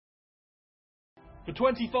For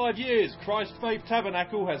 25 years, Christ Faith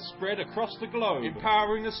Tabernacle has spread across the globe,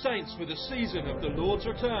 empowering the saints for the season of the Lord's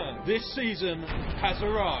return. This season has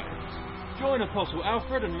arrived. Join Apostle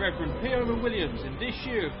Alfred and Reverend Piona Williams in this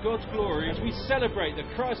year of God's glory as we celebrate the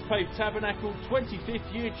Christ Faith Tabernacle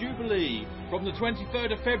 25th year jubilee from the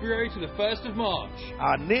 23rd of February to the 1st of March.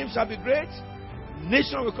 Our name shall be great.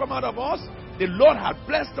 Nation will come out of us. The Lord has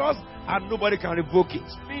blessed us and nobody can revoke it.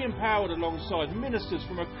 Be empowered alongside ministers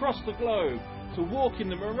from across the globe to walk in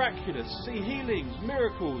the miraculous, see healings,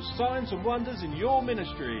 miracles, signs and wonders in your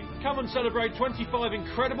ministry. Come and celebrate 25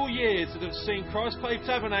 incredible years that have seen Christ Faith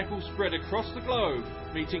Tabernacle spread across the globe,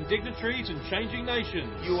 meeting dignitaries and changing nations.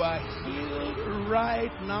 You are healed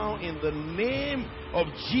right now in the name of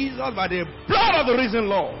Jesus by the blood of the risen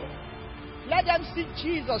Lord. Let them see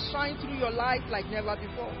Jesus shine through your life like never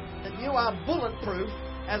before. And you are bulletproof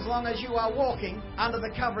as long as you are walking under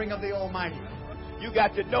the covering of the Almighty. You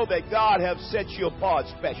got to know that God has set you apart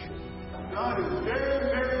special. God is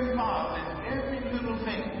very, very marvelous in every little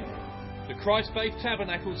thing. The Christ Faith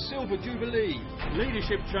Tabernacle Silver Jubilee,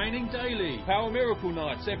 leadership training daily, Power Miracle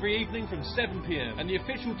Nights every evening from 7 p.m, and the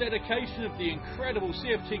official dedication of the incredible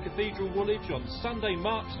CFT Cathedral Woolwich on Sunday,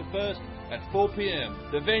 March the 1st at 4 p.m.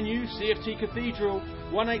 The venue, CFT Cathedral,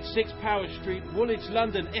 186 Power Street, Woolwich,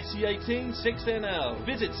 London, SE18 6NL.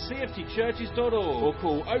 Visit cftchurches.org or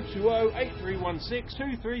call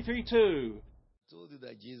 020-8316-2332. I told you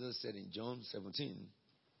that Jesus said in John 17,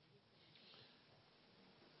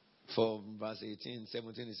 from verse 18,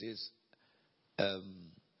 17, it says,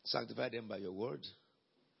 sanctify them by your word,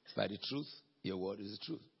 by the truth. Your word is the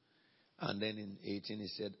truth. And then in 18, he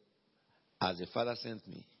said, as the Father sent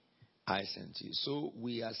me, I sent you. So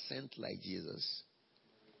we are sent like Jesus.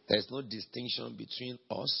 There's no distinction between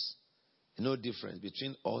us, no difference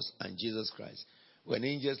between us and Jesus Christ. When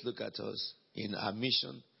angels look at us in our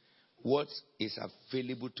mission, what is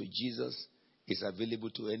available to Jesus is available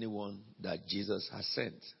to anyone that Jesus has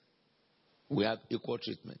sent. We have equal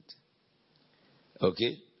treatment.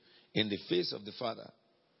 Okay? In the face of the Father,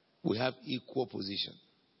 we have equal position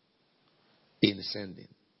in sending.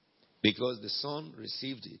 Because the Son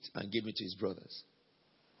received it and gave it to his brothers.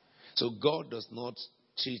 So God does not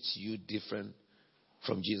treat you different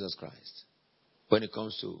from Jesus Christ when it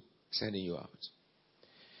comes to sending you out.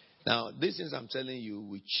 Now, these things I'm telling you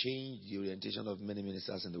will change the orientation of many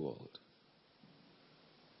ministers in the world.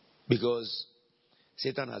 Because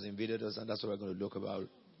Satan has invaded us, and that's what we're going to look about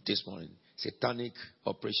this morning. Satanic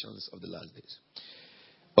operations of the last days.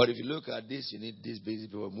 But if you look at this, you need this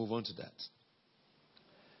basic. We'll move on to that.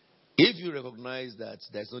 If you recognize that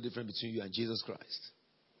there's no difference between you and Jesus Christ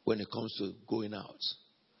when it comes to going out,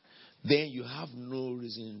 then you have no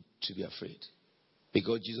reason to be afraid.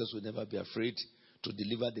 Because Jesus will never be afraid to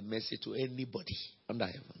deliver the message to anybody under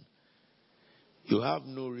heaven. You have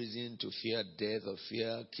no reason to fear death or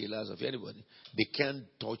fear killers or fear anybody. They can't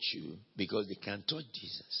touch you because they can't touch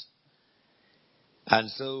Jesus. And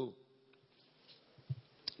so,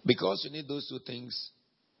 because you need those two things,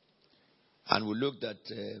 and we looked at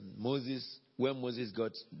Moses, when Moses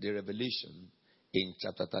got the revelation in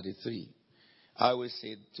chapter 33. I always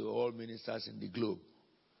say to all ministers in the globe,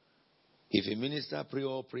 if a minister pray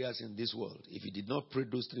all prayers in this world, if he did not pray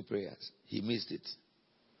those 3 prayers, he missed it.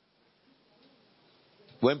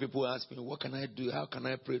 When people ask me, what can I do? How can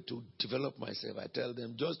I pray to develop myself? I tell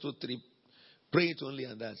them, just 2, 3, pray it only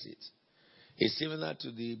and that's it. It's similar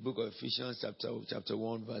to the book of Ephesians chapter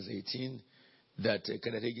 1 verse 18 that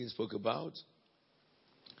Kenneth Hagin spoke about.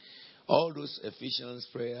 All those Ephesians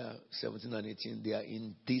prayer 17 and 18, they are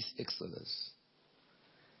in this Exodus.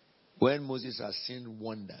 When Moses has seen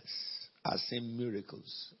wonders, has seen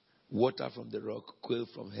miracles, water from the rock, quail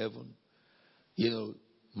from heaven,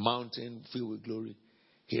 mountain filled with glory,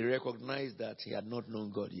 he recognized that he had not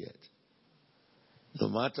known God yet. No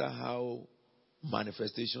matter how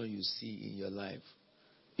manifestation you see in your life,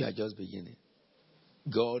 you are just beginning.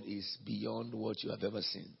 God is beyond what you have ever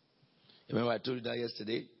seen. Remember I told you that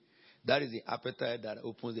yesterday? That is the appetite that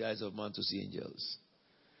opens the eyes of man to see angels.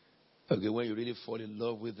 Okay, when you really fall in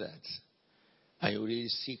love with that, and you really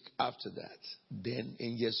seek after that, then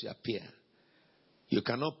angels will appear. You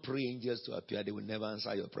cannot pray angels to appear. They will never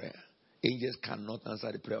answer your prayer. Angels cannot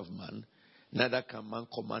answer the prayer of man. Neither can man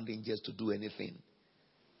command angels to do anything.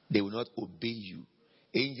 They will not obey you.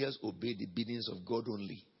 Angels obey the biddings of God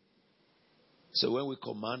only. So when we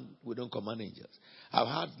command, we don't command angels.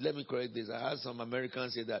 Let me correct this. I heard some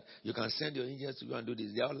Americans say that you can send your angels to go and do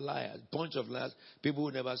this. They are liars. Bunch of liars. People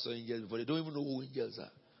who never saw angels before. They don't even know who angels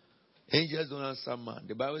are. Angels don't answer man.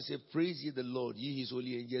 The Bible says, praise ye the Lord, ye his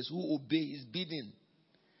holy angels, who obey his bidding.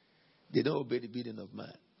 They don't obey the bidding of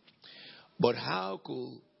man. But how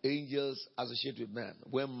could angels associate with man?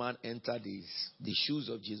 When man entered the shoes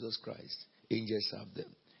of Jesus Christ, angels served them.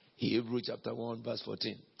 Hebrews chapter 1 verse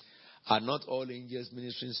 14. Are not all angels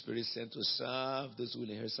ministering spirits sent to serve those who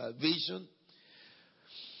inherit salvation?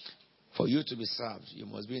 For you to be served, you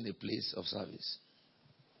must be in a place of service.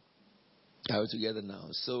 Are we together now?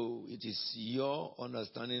 So it is your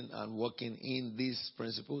understanding and working in these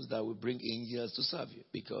principles that will bring angels to serve you.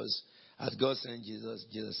 Because as God sent Jesus,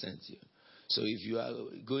 Jesus sent you. So if you are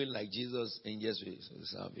going like Jesus, angels will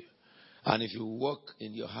serve you. And if you walk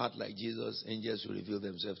in your heart like Jesus, angels will reveal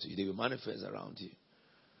themselves to you. They will manifest around you.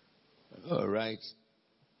 All right.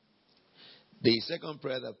 The second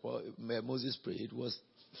prayer that Moses prayed was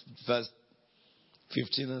verse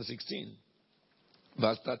 15 and 16.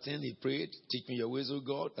 Verse 13, he prayed, teach me your ways, O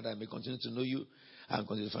God, that I may continue to know you and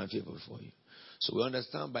continue to find favor before you. So we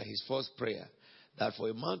understand by his first prayer that for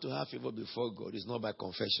a man to have favor before God is not by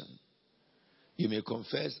confession. You may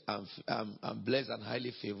confess, I'm blessed and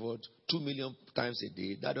highly favored 2 million times a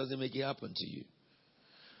day. That doesn't make it happen to you.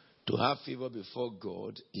 To have favor before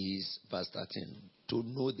God is, verse 13, to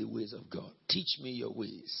know the ways of God. Teach me your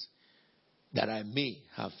ways, that I may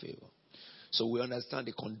have favor. So we understand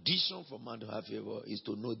the condition for man to have favor is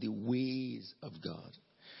to know the ways of God.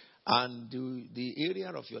 And the area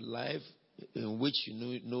of your life in which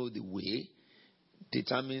you know the way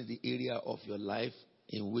determines the area of your life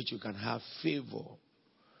in which you can have favor.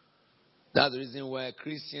 That's the reason why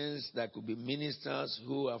Christians that could be ministers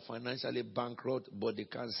who are financially bankrupt, but they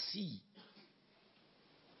can see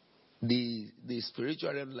the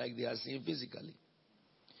spiritual realm like they are seeing physically.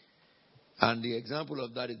 And the example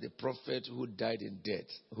of that is the prophet who died in death,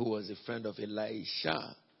 who was a friend of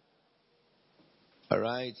Elisha. All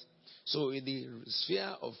right? So in the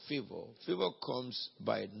sphere of favor, favor comes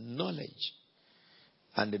by knowledge.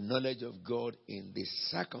 And the knowledge of God in this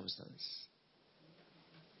circumstance.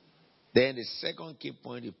 Then the second key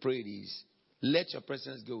point he prayed is, let your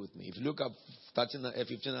presence go with me. If you look at 15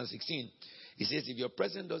 and 16, he says, if your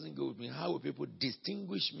presence doesn't go with me, how will people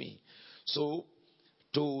distinguish me? So,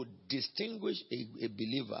 to distinguish a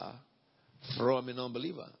believer from an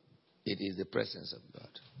unbeliever, it is the presence of God.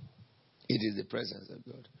 It is the presence of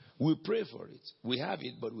God. We pray for it. We have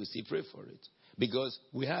it, but we still pray for it. Because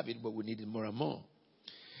we have it, but we need it more and more.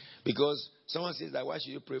 Because someone says that why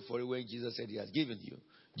should you pray for it when Jesus said he has given you?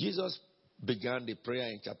 Jesus began the prayer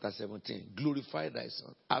in chapter 17. Glorify thy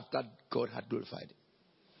Son. After God had glorified him,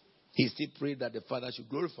 he still prayed that the Father should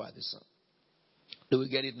glorify the Son. Do we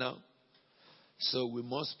get it now? So we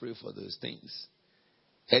must pray for those things.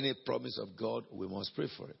 Any promise of God, we must pray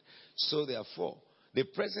for it. So therefore, the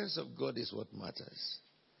presence of God is what matters.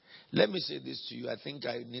 Let me say this to you. I think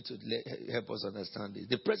I need to help us understand this.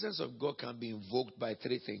 The presence of God can be invoked by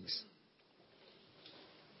three things.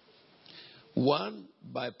 One,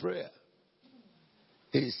 by prayer.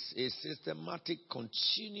 It's a systematic,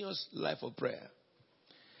 continuous life of prayer.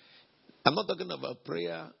 I'm not talking about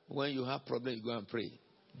prayer when you have problems, you go and pray.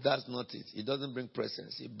 That's not it. It doesn't bring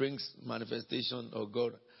presence. It brings manifestation of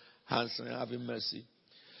God answering, having mercy.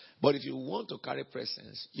 But if you want to carry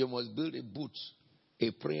presence, you must build a booth,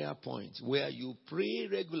 a prayer point where you pray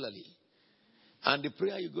regularly. And the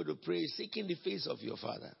prayer you go to pray is seeking the face of your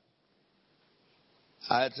Father.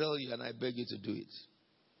 I tell you and I beg you to do it.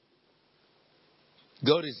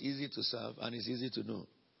 God is easy to serve and is easy to know.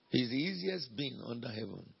 He's the easiest being under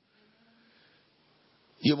heaven.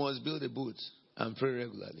 You must build a booth and pray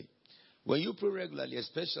regularly. When you pray regularly,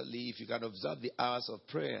 especially if you can observe the hours of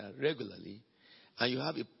prayer regularly, and you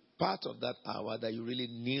have a part of that hour that you really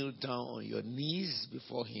kneel down on your knees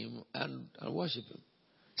before him and worship him,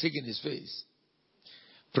 seeking his face.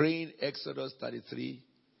 Praying Exodus 33,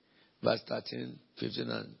 verse 13, 15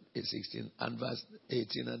 and 16, and verse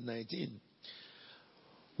 18 and 19.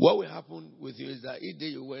 What will happen with you is that each day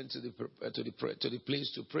you went to the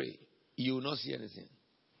place to pray, you will not see anything.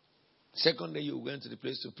 Second day you went to the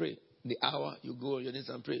place to pray. The hour you go on your knees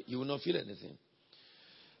and pray, you will not feel anything.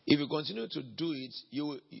 If you continue to do it,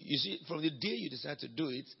 you see, from the day you decide to do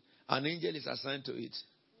it, an angel is assigned to it.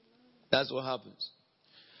 That's what happens.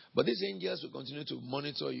 But these angels will continue to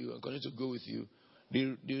monitor you and continue to go with you.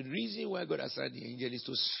 The reason why God assigned the angel is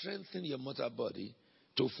to strengthen your mortal body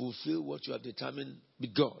to fulfill what you have determined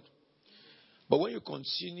with God. But when you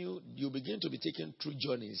continue, you begin to be taken through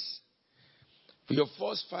journeys. For your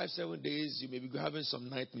first 5-7 days, you may be having some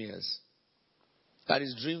nightmares. That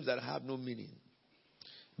is dreams that have no meaning.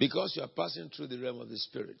 Because you are passing through the realm of the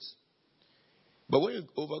spirit. But when you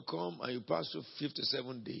overcome and you pass through 5th to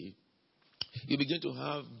 7th day, you begin to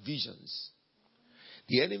have visions.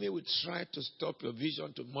 The enemy will try to stop your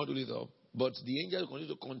vision to muddle it up But the angel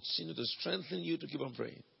will continue to strengthen you to keep on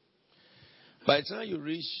praying. By the time you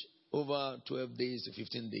reach over 12 days to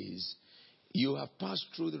 15 days, you have passed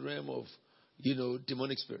through the realm of,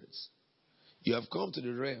 demonic spirits. You have come to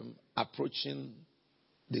the realm approaching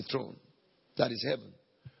the throne. That is heaven.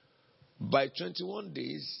 By 21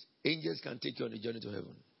 days, angels can take you on a journey to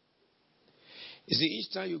heaven. You see,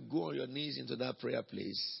 each time you go on your knees into that prayer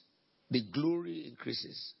place, the glory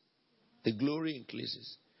increases. The glory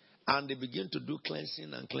increases. And they begin to do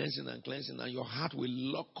cleansing and cleansing and cleansing, and your heart will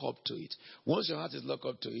lock up to it. Once your heart is locked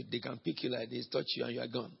up to it, they can pick you like this, touch you, and you are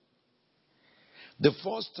gone. The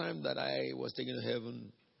first time that I was taken to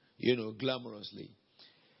heaven, glamorously,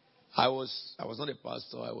 I was not a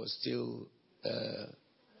pastor. I was still,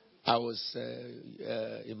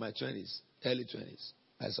 in my 20s, early 20s,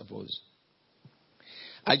 I suppose.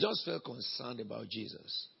 I just felt concerned about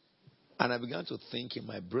Jesus. And I began to think in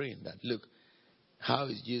my brain that, look, how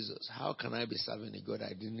is Jesus? How can I be serving a God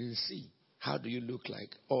I didn't see? How do you look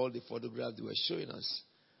like? All the photographs they were showing us.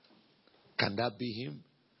 Can that be him?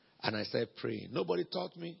 And I started praying. Nobody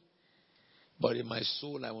taught me. But in my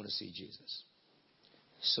soul, I want to see Jesus.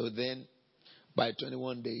 So then, by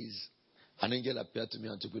 21 days, an angel appeared to me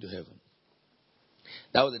and took me to heaven.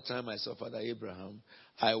 That was the time I saw Father Abraham.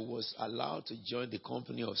 I was allowed to join the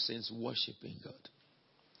company of saints worshiping God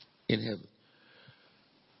in heaven.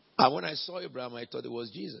 And when I saw Abraham, I thought it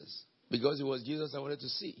was Jesus. Because it was Jesus I wanted to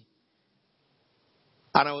see.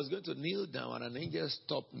 And I was going to kneel down, and an angel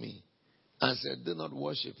stopped me and said, do not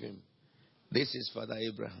worship him. This is Father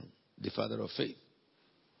Abraham, the father of faith.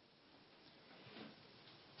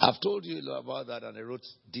 I've told you a lot about that, and I wrote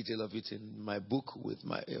detail of it in my book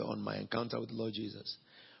on my encounter with the Lord Jesus.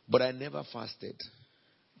 But I never fasted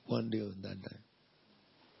one day on that day.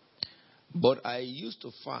 But I used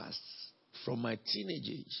to fast from my teenage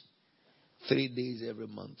age, 3 days every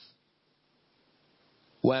month,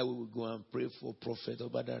 while we would go and pray for Prophet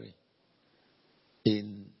Obadari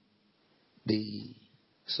in the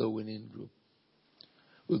soul winning group.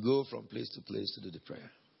 We go from place to place to do the prayer.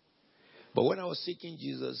 But when I was seeking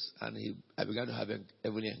Jesus and I began to have a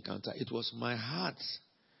heavenly encounter, it was my heart,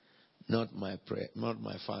 not my prayer, not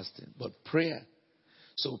my fasting, but prayer.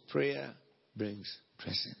 So prayer brings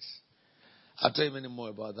presence. I'll tell you many more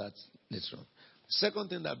about that later on. Second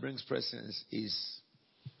thing that brings presence is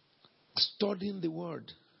studying the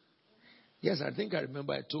word. Yes, I think I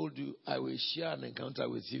remember I told you I will share an encounter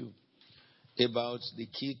with you about the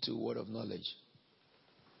key to word of knowledge.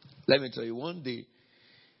 Let me tell you, one day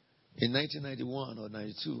in 1991 or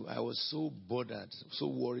 92, I was so bothered, so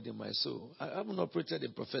worried in my soul. I haven't operated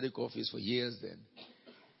in prophetic office for years then.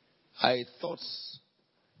 I thought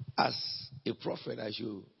as a prophet I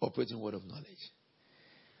should operate in word of knowledge.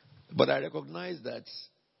 But I recognize that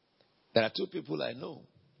there are two people I know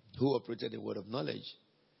who operated in word of knowledge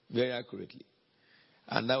very accurately.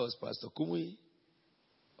 And that was Pastor Kumui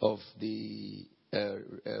of the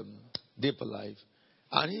Deeper Life.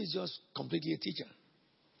 And he's just completely a teacher.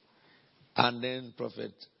 And then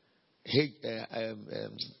Prophet Kenneth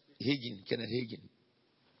Hagin.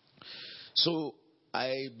 So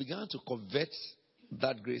I began to covet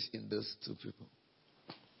that grace in those two people.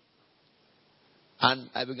 And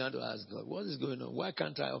I began to ask God, what is going on? Why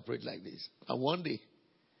can't I operate like this? And one day,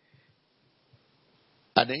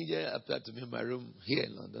 an angel appeared to me in my room here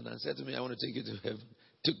in London and said to me, I want to take you to heaven.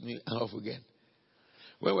 Took me off again.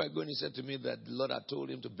 When we were going, he said to me that the Lord had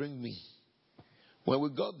told him to bring me. When we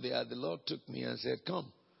got there, the Lord took me and said,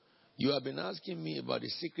 come, you have been asking me about the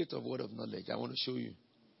secret of word of knowledge. I want to show you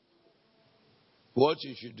what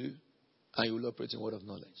you should do, and you will operate in word of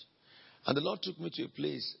knowledge. And the Lord took me to a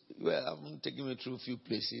place where I've been taking me through a few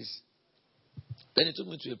places. Then he took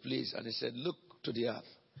me to a place and he said, look to the earth.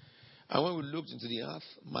 And when we looked into the earth,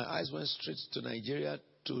 my eyes went straight to Nigeria,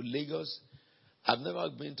 to Lagos. I've never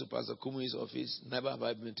been to Pastor Kumui's office. Never have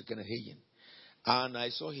I been to Kenneth Hagin. And I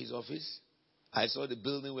saw his office. I saw the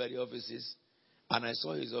building where the office is. And I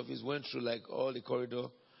saw his office, went through like all the corridor,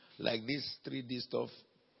 like this 3D stuff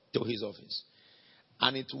to his office.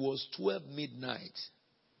 And it was 12 midnight.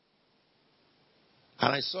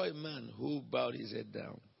 And I saw a man who bowed his head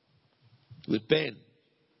down with pen,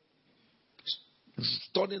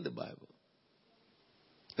 studying the Bible.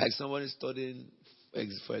 Like somebody studying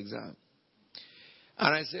for exam.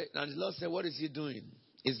 And I said, and the Lord said, what is he doing?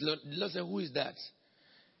 The Lord said, who is that?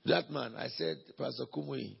 That man. I said, Pastor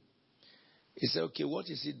Kumui. He said, okay, what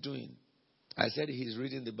is he doing? I said, he's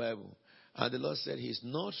reading the Bible. And the Lord said, he's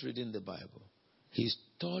not reading the Bible. He's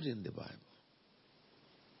studying the Bible.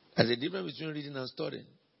 There's a difference between reading and studying.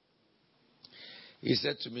 He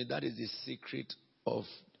said to me, that is the secret of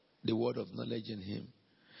the word of knowledge in him.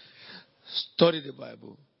 Study the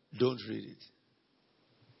Bible. Don't read it.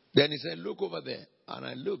 Then he said, look over there. And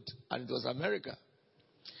I looked, and it was America.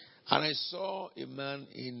 And I saw a man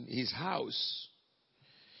in his house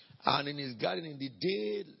and in his garden in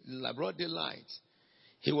the broad daylight.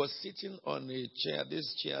 He was sitting on a chair,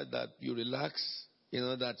 this chair that you relax,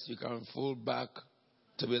 that you can fold back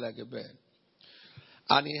to be like a bed.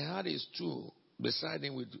 And he had his stool beside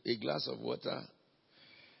him with a glass of water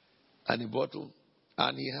and a bottle.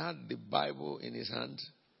 And he had the Bible in his hand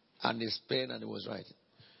and his pen, and he was writing.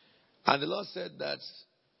 And the Lord said that,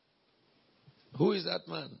 who is that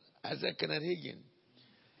man? I said, Kenneth Hagin.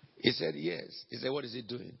 He said, yes. He said, what is he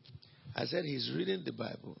doing? I said, he's reading the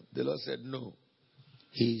Bible. The Lord said, no.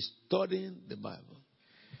 He's studying the Bible.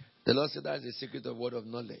 The Lord said, that's the secret of word of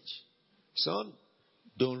knowledge. Son,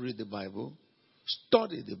 don't read the Bible.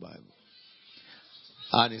 Study the Bible.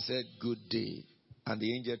 And he said, good day. And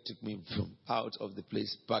the angel took me out of the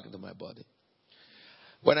place, back into my body.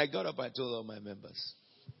 When I got up, I told all my members.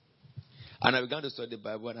 And I began to study the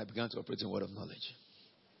Bible, and I began to operate in word of knowledge.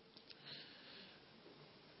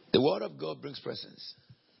 The word of God brings presence.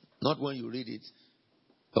 Not when you read it,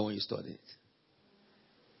 but when you study it.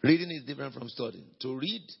 Reading is different from studying. To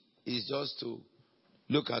read is just to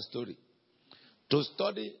look at story. To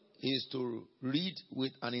study is to read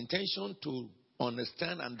with an intention to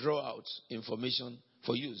understand and draw out information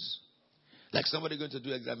for use. Like somebody going to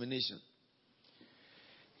do examination.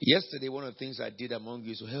 Yesterday, one of the things I did among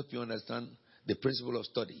you is to help you understand the principle of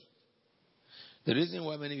study. The reason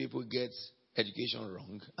why many people get education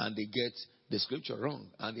wrong and they get the scripture wrong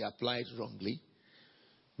and they apply it wrongly,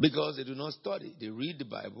 because they do not study. They read the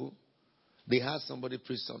Bible, they have somebody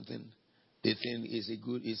preach something they think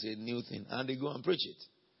is a new thing, and they go and preach it.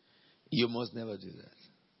 You must never do that.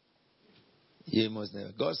 You must never.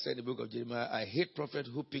 God said in the book of Jeremiah, I hate prophets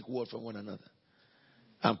who pick word from one another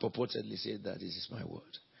and purportedly say that this is my word.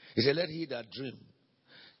 He said, let he that dream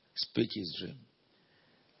speak his dream.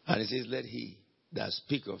 And he says, let he that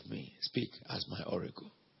speak of me speak as my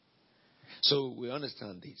oracle. So we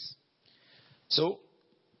understand this. So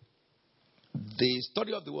the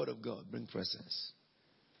study of the word of God brings presence.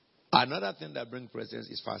 Another thing that brings presence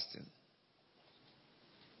is fasting.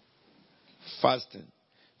 Fasting.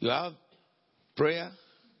 You have prayer,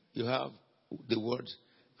 you have the word,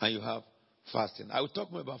 and you have fasting. I will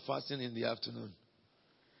talk more about fasting in the afternoon.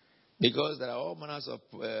 Because there are all manners of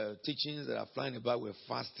teachings that are flying about with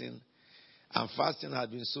fasting. And fasting has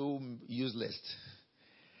been so useless.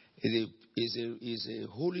 It's a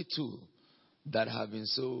holy tool that has been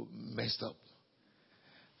so messed up.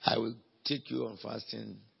 I will take you on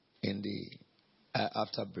fasting in the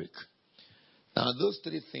after break. Now, those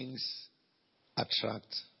three things attract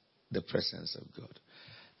the presence of God.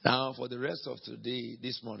 Now, for the rest of today,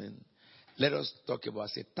 this morning, let us talk about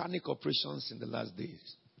satanic operations in the last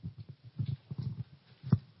days.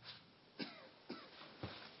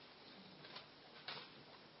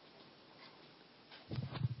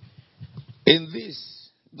 In this,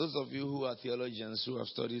 those of you who are theologians who have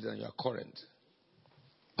studied and you are current,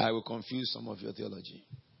 I will confuse some of your theology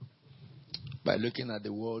by looking at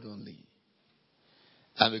the word only.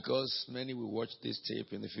 And because many will watch this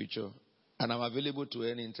tape in the future, and I'm available to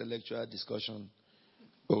any intellectual discussion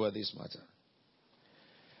over this matter.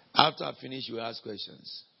 After I finish, you ask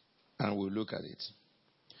questions, and we'll look at it.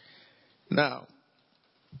 Now,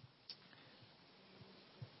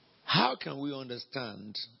 how can we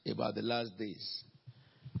understand about the last days?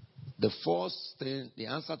 The first thing, the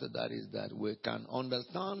answer to that is that we can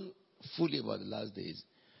understand fully about the last days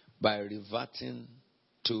by reverting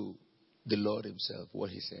to the Lord himself,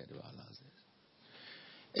 what he said about last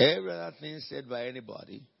days. Every other thing said by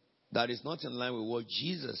anybody that is not in line with what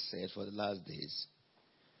Jesus said for the last days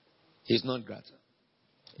is not greater.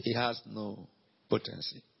 It has no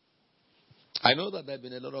potency. I know that there have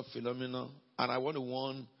been a lot of phenomena, and I want to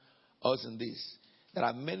warn us in this. There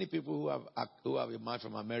are many people who have emerged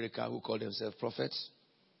from America who call themselves prophets.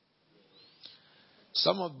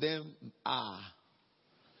 Some of them are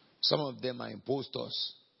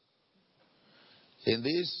impostors. In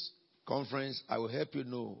this conference, I will help you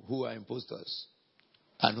know who are impostors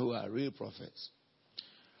and who are real prophets.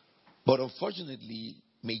 But unfortunately,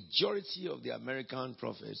 majority of the American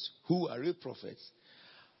prophets who are real prophets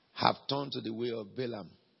have turned to the way of Balaam.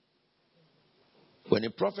 When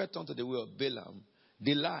a prophet turns to the way of Balaam,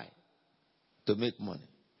 they lie to make money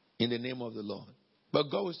in the name of the Lord. But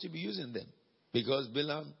God will still be using them because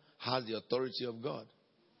Balaam has the authority of God.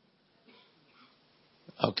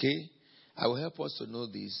 Okay? I will help us to know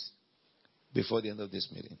this before the end of this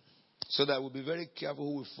meeting, so that we'll be very careful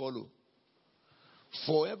who we follow.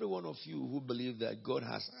 For every one of you who believe that God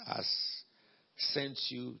has sent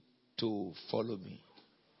you to follow me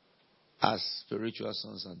as spiritual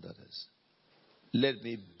sons and daughters. Let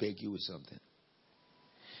me beg you with something.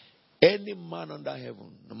 Any man under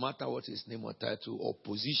heaven, no matter what his name or title or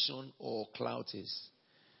position or clout is,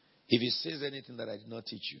 if he says anything that I did not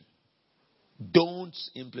teach you, don't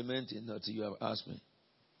implement it until you have asked me.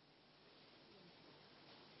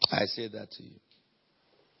 I say that to you.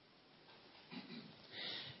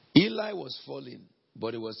 Eli was falling,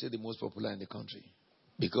 but he was still the most popular in the country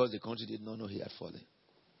because the country did not know he had fallen.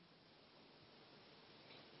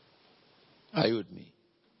 Are you with me?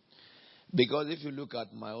 Because if you look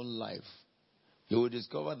at my own life, you will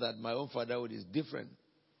discover that my own fatherhood is different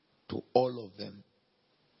to all of them.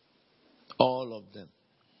 All of them.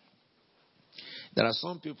 There are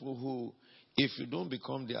some people who, if you don't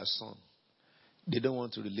become their son, they don't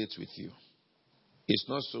want to relate with you. It's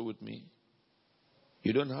not so with me.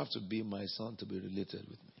 You don't have to be my son to be related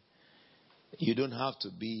with me. You don't have to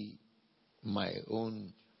be my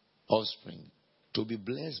own offspring to be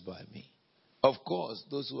blessed by me. Of course,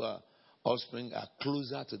 those who are offspring are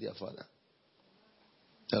closer to their father.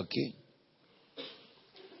 Okay?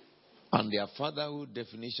 And their fatherhood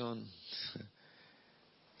definition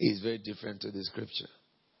is very different to the scripture.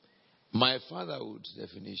 My fatherhood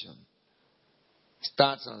definition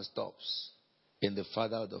starts and stops in the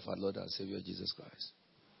fatherhood of our Lord and Savior Jesus Christ.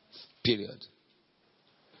 Period.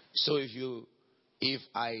 So if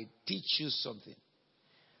I teach you something,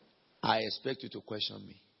 I expect you to question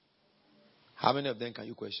me. How many of them can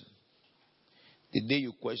you question? The day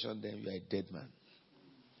you question them, you are a dead man.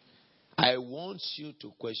 I want you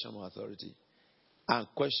to question my authority and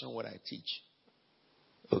question what I teach.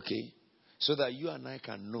 Okay? So that you and I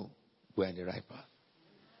can know we're in the right path.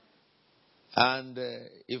 And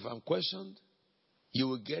if I'm questioned, you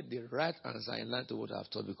will get the right answer in line to what I've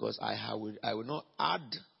taught, because I will not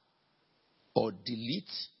add or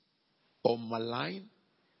delete or malign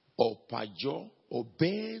or perjure or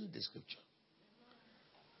bend the scripture.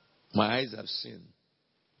 My eyes have seen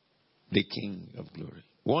the King of Glory.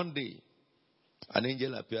 One day, an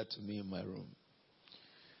angel appeared to me in my room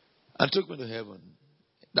and took me to heaven.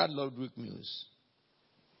 That Lord Greek news.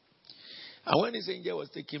 And when this angel was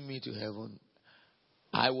taking me to heaven,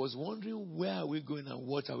 I was wondering, where are we going and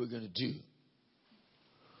what are we going to do?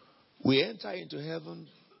 We enter into heaven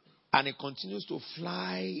and it continues to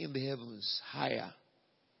fly in the heavens higher,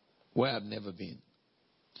 where I've never been.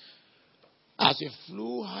 As we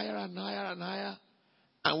flew higher and higher and higher,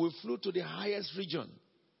 and we flew to the highest region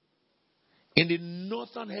in the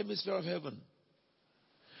northern hemisphere of heaven.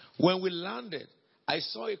 When we landed, I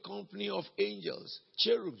saw a company of angels,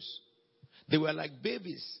 cherubs. They were like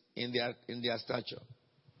babies in their stature.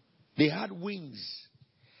 They had wings,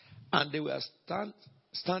 and they were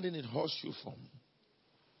standing in horseshoe form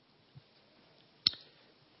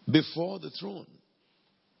before the throne.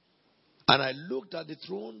 And I looked at the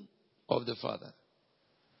throne of the Father.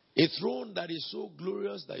 A throne that is so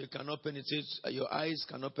glorious that you cannot penetrate, your eyes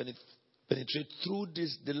cannot penetrate through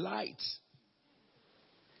the light.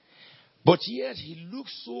 But yet he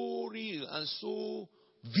looks so real and so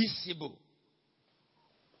visible.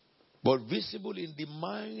 But visible in the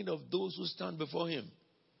mind of those who stand before him.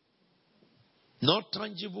 Not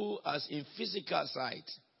tangible as in physical sight.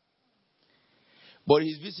 But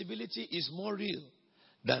his visibility is more real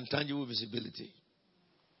than tangible visibility.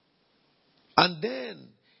 And then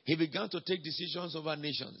he began to take decisions over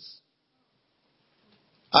nations.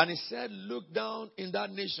 And he said, look down in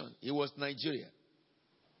that nation. It was Nigeria.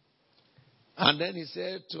 And then he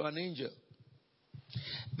said to an angel,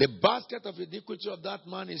 the basket of iniquity of that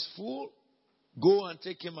man is full. Go and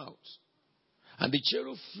take him out. And the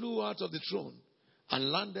cherub flew out of the throne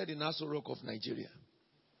and landed in Aso Rock of Nigeria.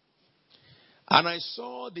 And I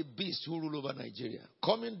saw the beast who ruled over Nigeria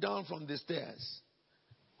coming down from the stairs,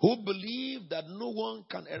 who believed that no one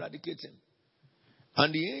can eradicate him.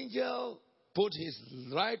 And the angel put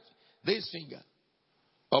this finger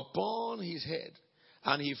upon his head,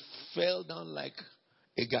 and he fell down like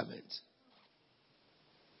a garment.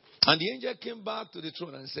 And the angel came back to the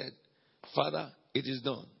throne and said, Father, it is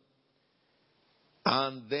done.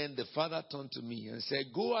 And then the Father turned to me and said,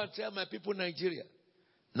 go and tell my people Nigeria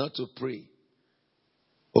not to pray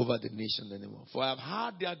over the nation anymore. For I have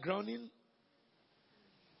heard their groaning.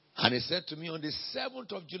 And he said to me, on the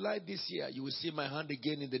 7th of July this year, you will see my hand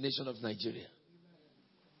again in the nation of Nigeria.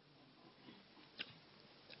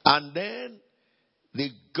 And then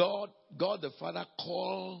God the Father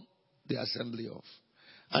called the assembly off.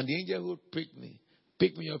 And the angel who picked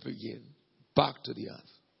me up again, back to the earth.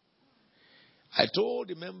 I told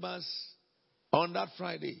the members on that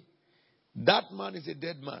Friday, that man is a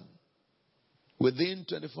dead man. Within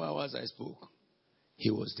 24 hours I spoke, he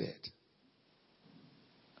was dead.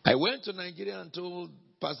 I went to Nigeria and told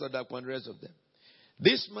Pastor Dapo and the rest of them,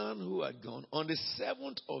 this man who had gone, on the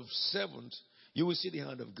 7th of 7th, you will see the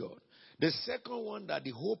hand of God. The second one that the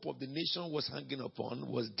hope of the nation was hanging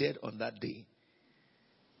upon was dead on that day.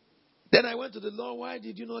 Then I went to the Lord, why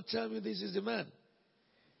did you not tell me this is the man?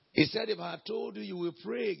 He said, if I had told you, you will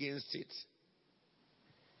pray against it.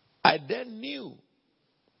 I then knew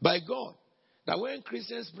by God that when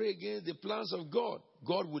Christians pray against the plans of God,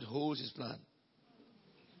 God would hold his plan.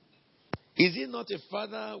 Is he not a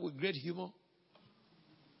father with great humor?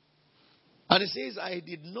 And he says, I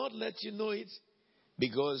did not let you know it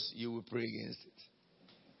because you will pray against it.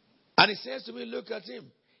 And he says to me, look at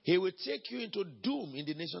him. He will take you into doom in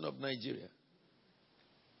the nation of Nigeria.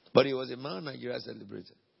 But he was a man Nigeria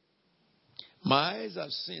celebrated. My eyes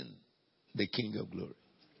have seen the King of Glory.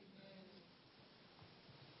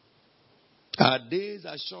 Our days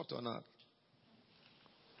are short on earth.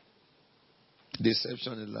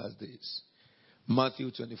 Deception in the last days.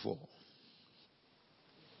 Matthew 24.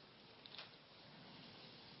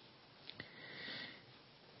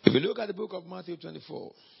 If you look at the book of Matthew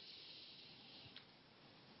 24,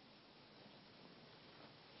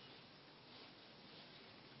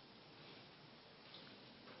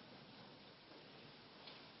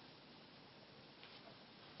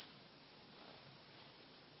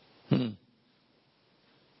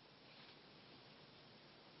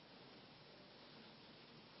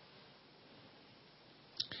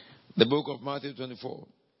 the book of Matthew 24,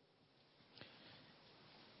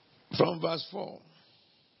 from verse 4.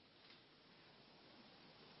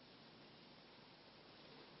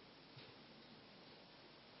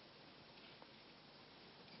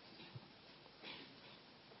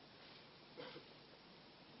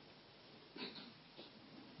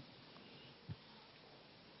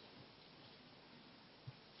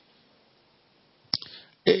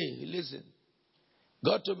 Hey, listen.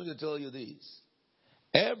 God told me to tell you this.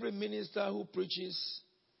 Every minister who preaches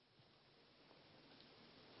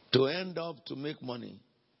to end up to make money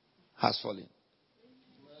has fallen.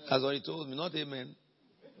 That's what he told me, not amen.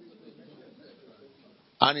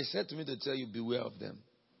 And he said to me to tell you, beware of them.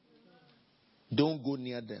 Don't go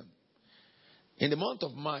near them. In the month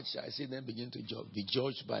of March, I see them begin to be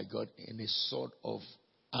judged by God in a sort of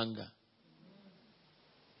anger.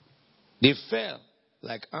 They fell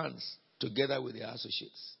like ants together with their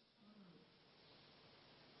associates.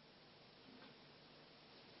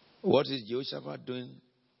 What is Jehoshaphat doing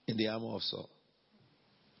in the armor of Saul?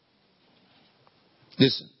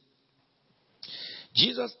 Listen.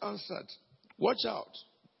 Jesus answered, watch out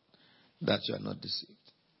that you are not deceived.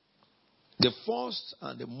 The first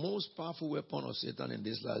and the most powerful weapon of Satan in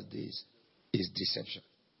these last days is deception.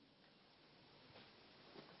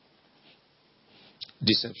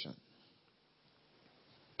 Deception.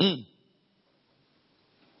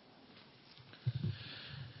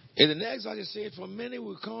 In the next verse, he said, for many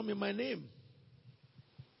will come in my name,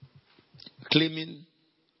 claiming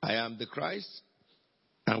I am the Christ,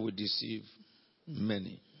 and will deceive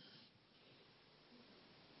many.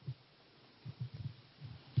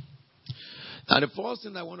 And the first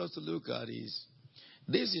thing I want us to look at is,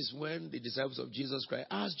 this is when the disciples of Jesus Christ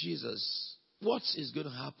asked Jesus, what is going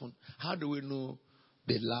to happen? How do we know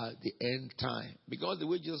the end time? Because the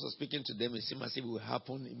way Jesus was speaking to them, it seemed as if it will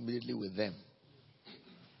happen immediately with them.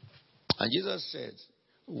 And Jesus said,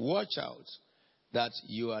 watch out that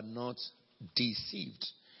you are not deceived.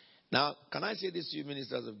 Now, can I say this to you,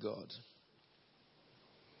 ministers of God?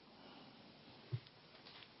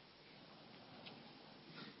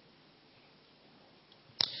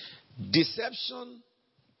 Deception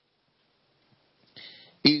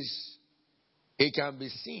it can be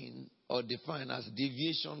seen or defined as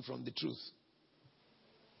deviation from the truth.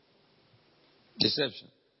 Deception.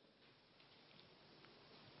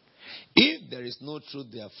 If there is no truth,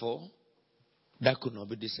 therefore, that could not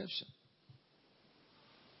be deception.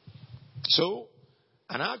 So,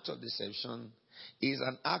 an act of deception is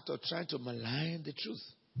an act of trying to malign the truth,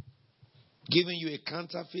 giving you a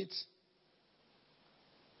counterfeit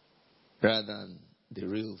rather than the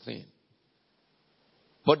real thing.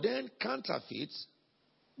 But then counterfeits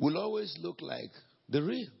will always look like the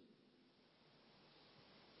real.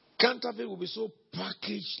 Counterfeit will be so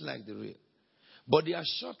packaged like the real. But they are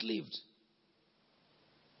short-lived.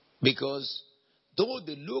 Because though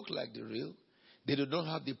they look like the real, they do not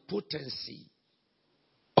have the potency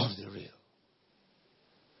of the real.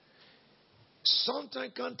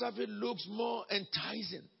 Sometimes counterfeit looks more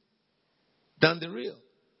enticing than the real.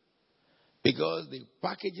 Because the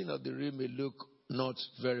packaging of the real may look not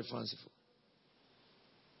very fanciful.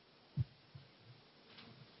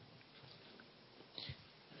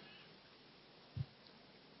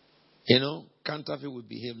 Counterfeit will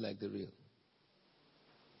behave like the real.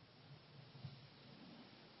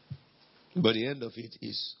 But the end of it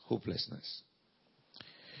is hopelessness.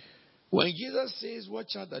 When Jesus says,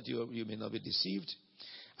 watch out that you may not be deceived,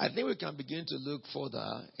 I think we can begin to look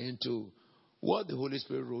further into what the Holy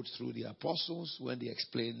Spirit wrote through the apostles when they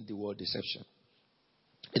explained the word deception.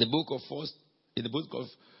 In the book of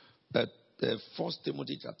 1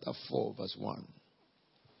 Timothy chapter 4, verse 1,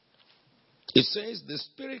 it says, the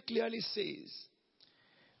Spirit clearly says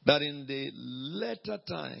that in the latter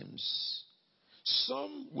times,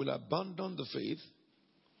 some will abandon the faith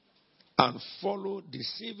and follow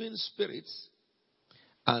deceiving spirits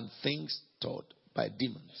and things taught by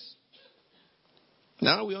demons.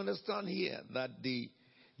 Now we understand here that the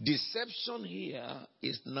deception here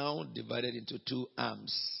is now divided into two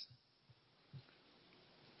arms.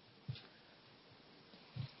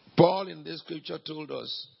 Paul in this scripture told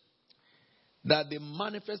us that the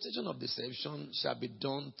manifestation of deception shall be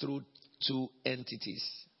done through two entities.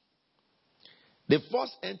 The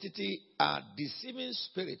first entity are deceiving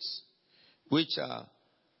spirits, which are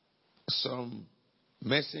some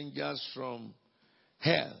messengers from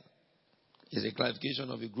hell. It's a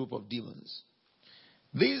classification of a group of demons.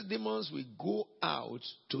 These demons will go out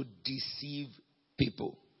to deceive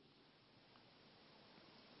people.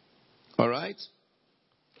 All right?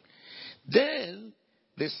 Then,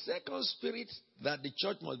 the second spirit that the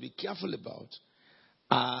church must be careful about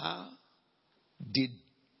are the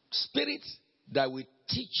spirits that will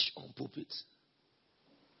teach on pulpits.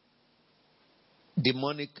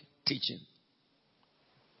 Demonic teaching.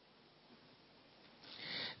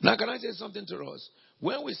 Now, can I say something to us?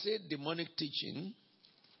 When we say demonic teaching,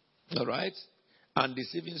 all right, and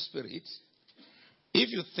deceiving spirits, if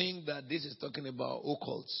you think that this is talking about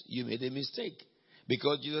occults, you made a mistake.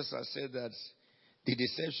 Because Jesus has said that the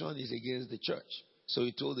deception is against the church. So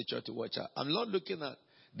he told the church to watch out. I'm not looking at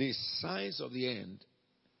the signs of the end.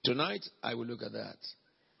 Tonight, I will look at that.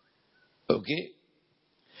 Okay?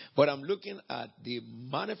 But I'm looking at the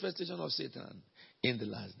manifestation of Satan in the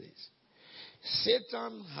last days.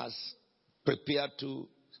 Satan has prepared two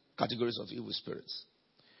categories of evil spirits.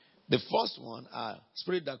 The first one are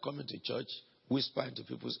spirits that come into church, whisper into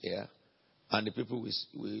people's ear, and the people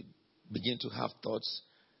will begin to have thoughts.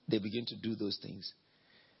 They begin to do those things.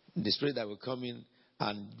 The spirit that will come in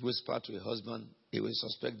and whisper to a husband, he will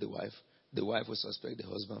suspect the wife. The wife will suspect the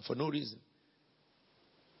husband for no reason.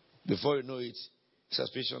 Before you know it,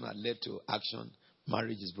 suspicion had led to action.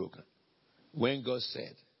 Marriage is broken. When God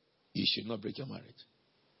said, you should not break your marriage.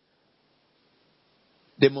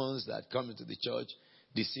 Demons that come into the church,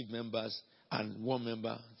 deceive members, and one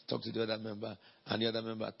member talk to the other member, and the other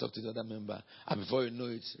member talk to the other member. And before you know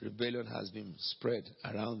it, rebellion has been spread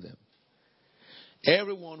around them.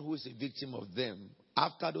 Everyone who is a victim of them,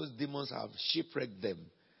 after those demons have shipwrecked them,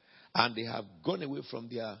 and they have gone away from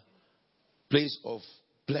their place of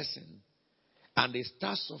blessing, and they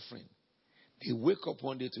start suffering, they wake up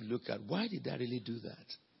one day to look at, why did I really do that?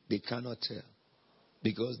 They cannot tell.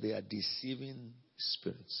 Because they are deceiving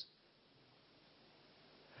spirits.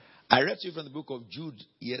 I read to you from the book of Jude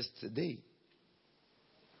yesterday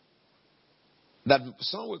that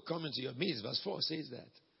some will come into your midst. Verse 4 says that.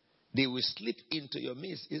 They will slip into your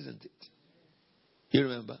midst, isn't it? You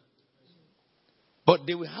remember? But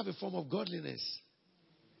they will have a form of godliness.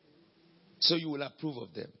 So you will approve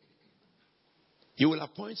of them. You will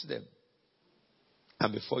appoint them.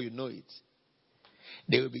 And before you know it,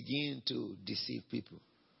 they will begin to deceive people.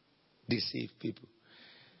 Deceive people.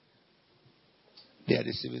 They are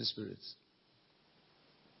deceiving spirits.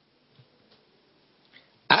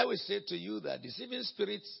 I will say to you that deceiving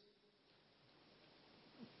spirits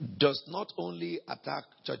does not only attack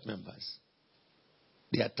church members.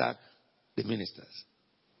 They attack the ministers.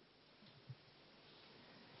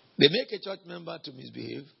 They make a church member to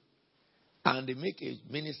misbehave, and they make a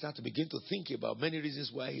minister to begin to think about many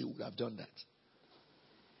reasons why he would have done that.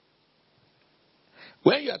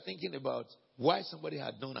 When you are thinking about why somebody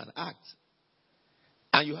had done an act,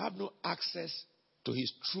 and you have no access to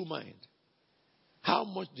his true mind, how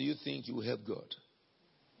much do you think you will help God?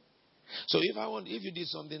 So if you did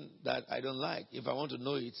something that I don't like, if I want to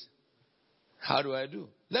know it, how do I do?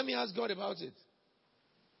 Let me ask God about it.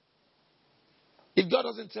 If God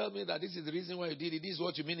doesn't tell me that this is the reason why you did it, this is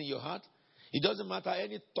what you mean in your heart, it doesn't matter.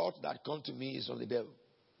 Any thought that comes to me is from the devil.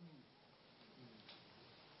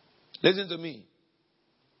 Listen to me.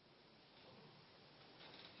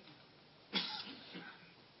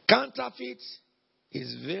 Counterfeit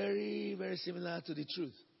is very, very similar to the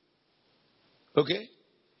truth. Okay?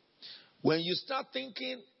 When you start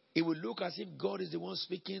thinking, it will look as if God is the one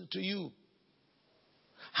speaking to you.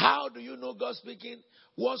 How do you know God speaking?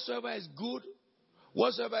 Whatsoever is good,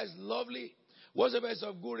 whatsoever is lovely, whatsoever is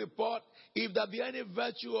of good report, if there be any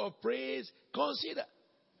virtue or praise, consider.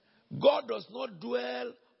 God does not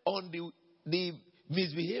dwell on the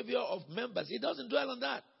misbehavior of members. He doesn't dwell on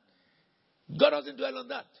that. God doesn't dwell on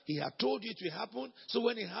that. He had told you it will happen, so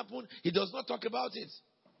when it happened, He does not talk about it.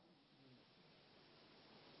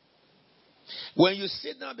 When you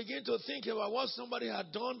sit down and begin to think about what somebody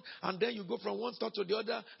had done, and then you go from one thought to the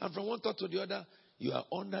other, and from one thought to the other, you are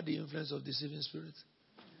under the influence of deceiving spirits.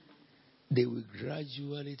 They will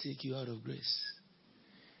gradually take you out of grace.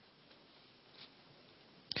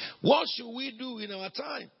 What should we do in our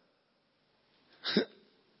time?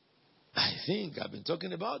 I think I've been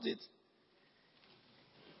talking about it.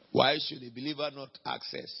 Why should a believer not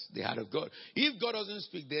access the heart of God? If God doesn't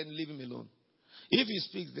speak, then leave Him alone. If He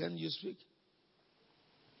speaks, then you speak.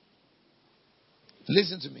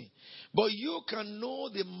 Listen to me. But you can know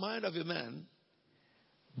the mind of a man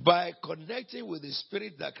by connecting with the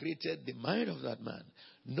spirit that created the mind of that man,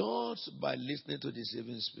 not by listening to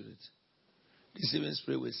deceiving spirit. Deceiving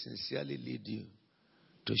spirit will sincerely lead you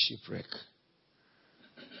to shipwreck.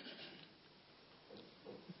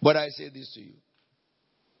 But I say this to you.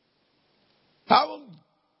 How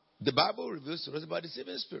the Bible reveals to us about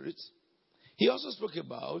deceiving spirits, He also spoke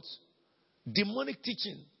about demonic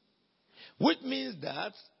teaching, which means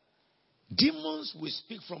that demons will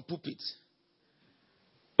speak from pulpit.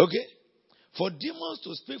 Okay? For demons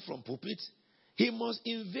to speak from pulpit, he must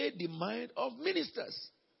invade the mind of ministers.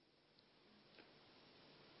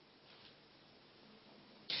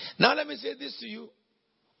 Now let me say this to you.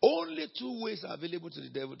 Only 2 ways are available to the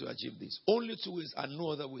devil to achieve this. Only 2 ways and no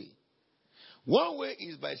other way. One way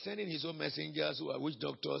is by sending his own messengers who are witch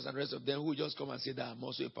doctors and the rest of them who just come and say that I'm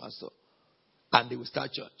also a pastor. And they will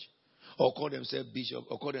start church. Or call themselves bishop,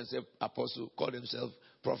 or call themselves apostle, call themselves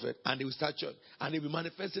prophet. And they will start church. And they will be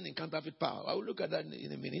manifesting in counterfeit power. I will look at that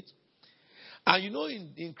in a minute. And you know,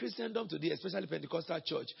 in Christendom today, especially Pentecostal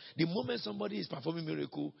church, the moment somebody is performing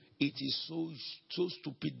miracle, it is so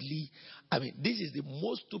stupidly. I mean, this is the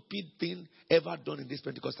most stupid thing ever done in this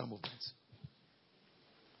Pentecostal movement.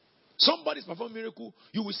 Somebody is performing miracle,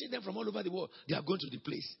 you will see them from all over the world. They are going to the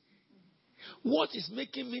place. What is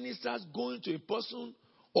making ministers going to a person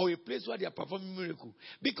or a place where they are performing miracle?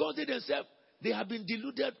 Because they themselves, they have been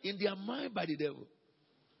deluded in their mind by the devil.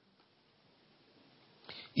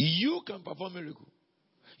 You can perform miracle.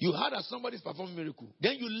 You heard that somebody is performing miracle.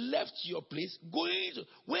 Then you left your place going to,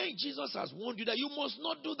 when Jesus has warned you that you must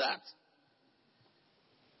not do that.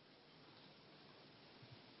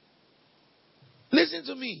 Listen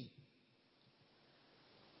to me.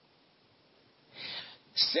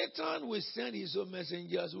 Satan will send his own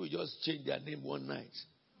messengers who will just change their name one night.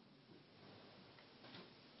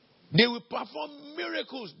 They will perform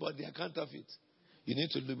miracles, but they are counterfeit. You need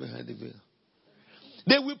to look behind the veil.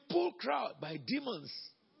 They will pull crowd by demons.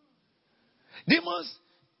 Demons,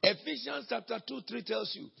 Ephesians chapter 2:3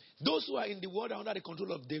 tells you, those who are in the world are under the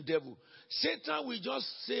control of the devil. Satan will just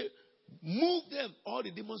say, move them. All the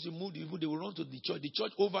demons will move the people. They will run to the church. The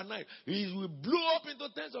church overnight, it will blow up into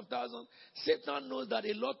tens of thousands. Satan knows that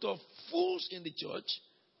a lot of fools in the church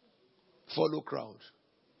follow crowd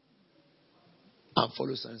and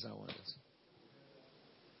follow signs and wonders.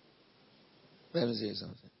 Let me say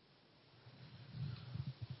something.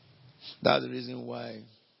 That's the reason why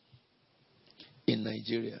in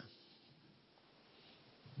Nigeria,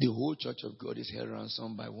 the whole church of God is held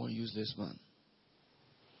ransom by one useless man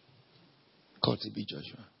called T.B.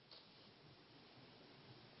 Joshua.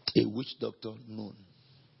 A witch doctor known.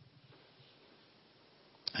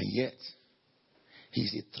 And yet,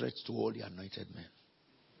 he's a threat to all the anointed men.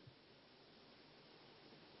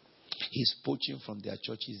 He's poaching from their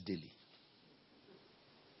churches daily.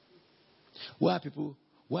 Why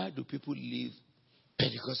do people leave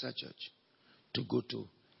Pentecostal church to go to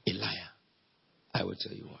a liar? I will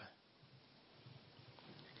tell you why.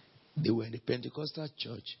 They were in the Pentecostal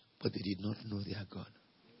church, but they did not know their God.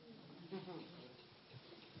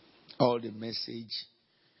 All the message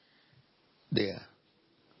there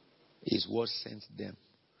is what sent them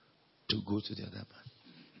to go to the other man.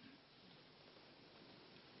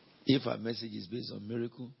 If our message is based on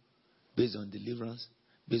miracle, based on deliverance,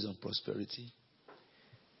 based on prosperity,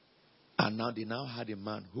 and now they had a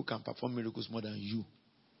man who can perform miracles more than you.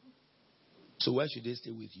 So why should they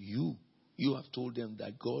stay with you? You have told them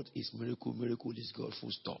that God is miracle, miracle is God,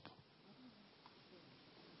 full stop.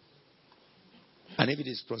 And if it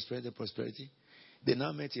is prosperity, they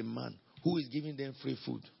now met a man who is giving them free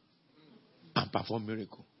food and perform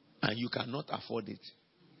miracle. And you cannot afford it.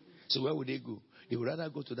 So where would they go? They would rather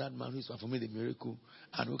go to that man who is performing the miracle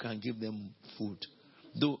and who can give them food.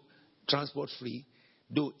 Though transport free,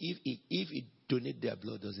 though if it donate their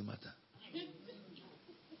blood, doesn't matter.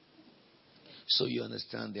 So you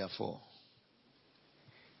understand, therefore,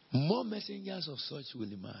 more messengers of such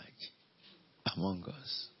will emerge among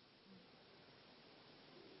us.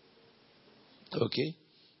 Okay?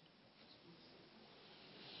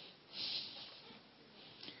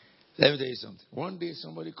 Let me tell you something. One day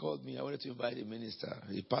somebody called me. I wanted to invite a minister.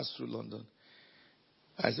 He passed through London.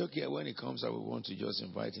 I said, okay, when he comes, I will want to just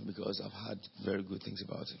invite him because I've heard very good things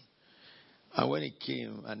about him. And when he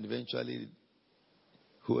came, and eventually,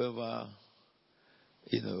 whoever,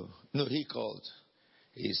 he called.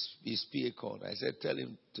 His PA called. I said, tell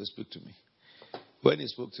him to speak to me. When he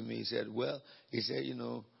spoke to me, he said,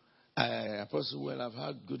 Apostle, I've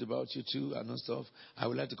heard good about you too and stuff. I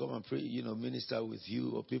would like to come and pray, minister with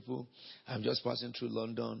you or people. I'm just passing through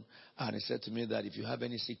London. And he said to me that if you have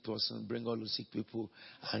any sick person, bring all the sick people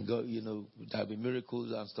and go, there'll be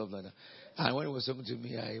miracles and stuff like that. And when he was talking to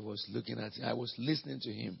me, I was listening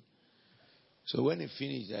to him. So when he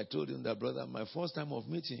finished, I told him that, brother, my first time of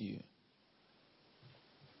meeting you.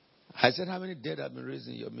 I said, how many dead have been raised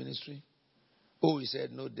in your ministry? Oh, he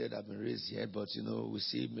said, no dead have been raised yet, but, we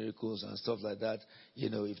see miracles and stuff like that.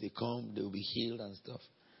 If they come, they will be healed and stuff.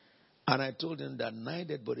 And I told him that 9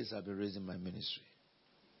 dead bodies have been raised in my ministry.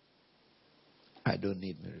 I don't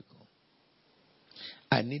need miracle.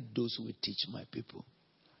 I need those who will teach my people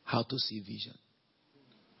how to see vision,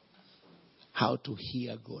 how to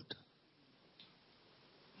hear God.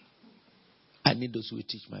 I need those who will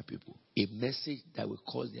teach my people a message that will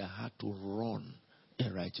cause their heart to run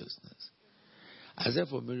in righteousness. As if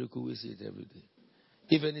for miracle, we see it every day.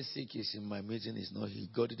 If any sick is in my meeting is not healed,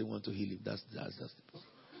 God didn't want to heal him. That's the problem.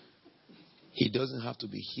 He doesn't have to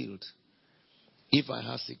be healed. If I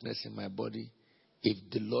have sickness in my body, if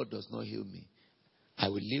the Lord does not heal me, I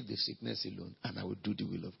will leave the sickness alone and I will do the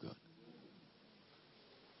will of God.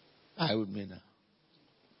 I would mean that.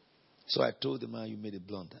 So I told the man, you made a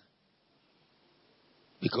blunder.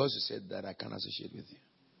 Because you said that, I can't associate with you.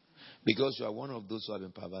 Because you are one of those who have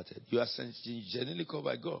been perverted. You are genuinely called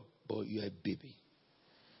by God, but you are a baby.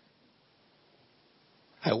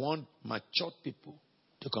 I want matured people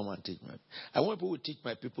to come and teach my people. I want people to teach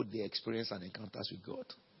my people their experience and encounters with God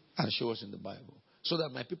and show us in the Bible. So that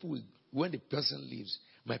my people will, when the person leaves,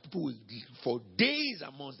 my people will, for days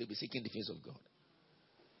and months, they'll be seeking the face of God.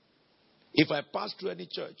 If I pass through any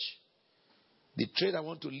church, the trait I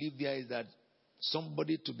want to leave there is that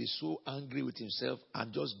somebody to be so angry with himself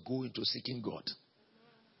and just go into seeking God.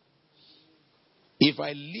 If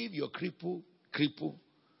I leave your cripple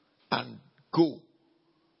and go,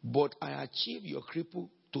 but I achieve your cripple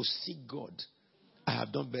to seek God, I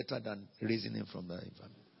have done better than raising him from that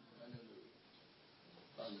infirmity.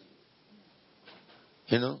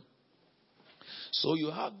 So you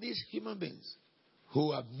have these human beings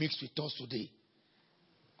who are mixed with us today.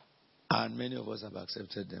 And many of us have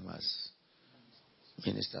accepted them as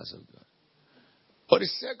ministers of God. But the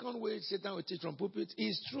second way Satan will teach from pulpit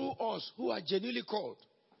is through us who are genuinely called.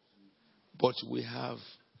 But we have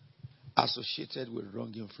associated with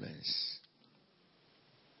wrong influence.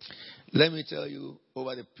 Let me tell you,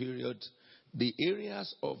 over the period, the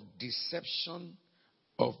areas of deception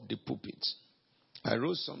of the pulpit. I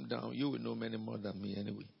wrote some down. You will know many more than me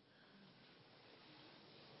anyway.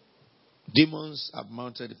 Demons have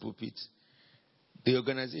mounted the pulpit. The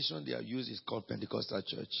organization they have used is called Pentecostal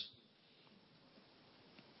Church.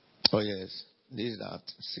 Oh yes, this is that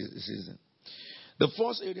season. The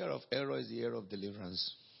first area of error is the area of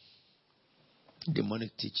deliverance.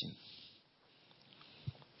 Demonic teaching.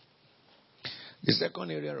 The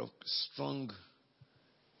second area of strong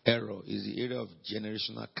error is the area of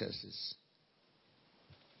generational curses.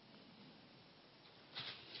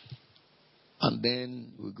 And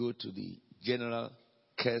then we go to the general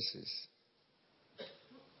curses.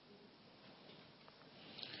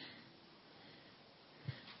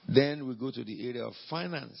 Then we go to the area of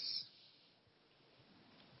finance,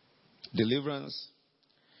 deliverance,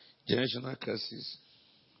 generational curses.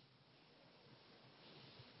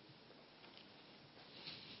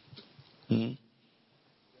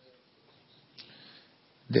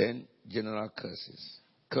 Then general curses.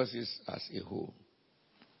 Curses as a whole.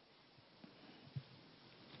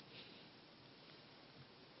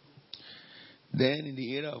 Then in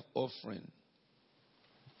the area of offering,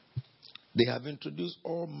 they have introduced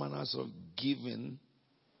all manners of giving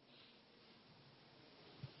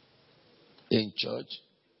in church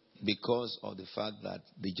because of the fact that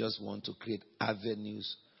they just want to create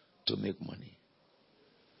avenues to make money.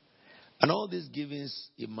 And all these givings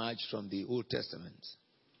emerged from the Old Testament.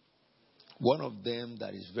 One of them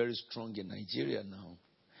that is very strong in Nigeria now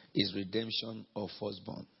is redemption of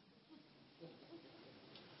firstborn.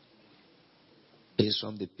 It's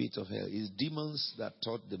from the pit of hell. It's demons that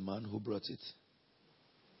taught the man who brought it.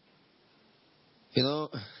 You know,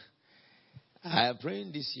 I am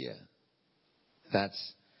praying this year that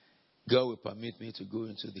God will permit me to go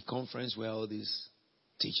into the conference where all these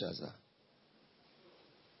teachers are.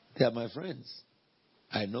 They are my friends.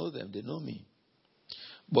 I know them. They know me.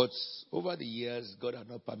 But over the years, God had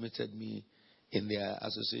not permitted me in their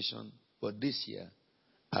association. But this year,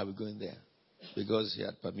 I will go in there because He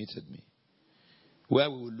had permitted me. Where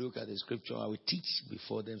we will look at the scripture, I will teach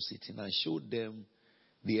before them sitting and show them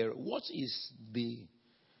the error. What is the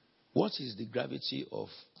gravity of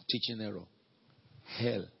teaching error?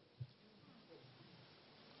 Hell.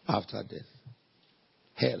 After death.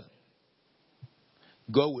 Hell.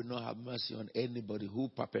 God will not have mercy on anybody who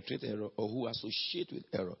perpetrates error or who associates with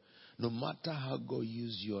error. No matter how God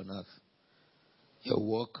uses you on earth, your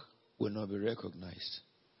work will not be recognized.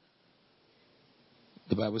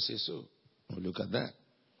 The Bible says so. We'll look at that.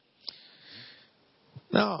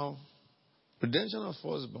 Now, redemption of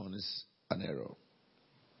firstborn is an error.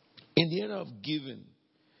 In the area of giving,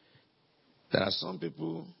 there are some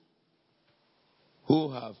people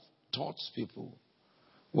who have taught people,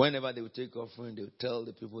 whenever they will take offering, they will tell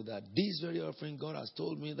the people that this very offering, God has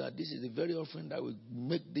told me that this is the very offering that will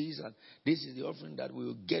make this, and this is the offering that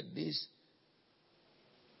will get this.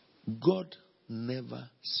 God never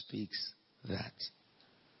speaks that.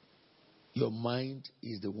 Your mind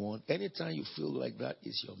is the one. Anytime you feel like that,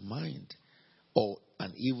 it's your mind or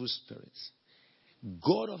an evil spirit.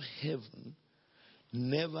 God of heaven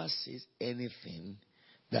never says anything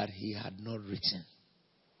that He had not written.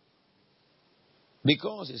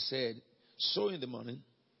 Because He said, sow in the morning,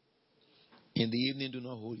 in the evening do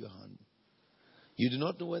not hold your hand. You do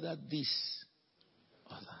not know whether this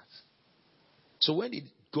or that. So when did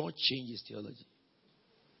God change His theology?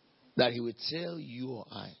 That He would tell you or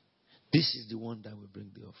I, this is the one that will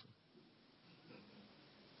bring the offering.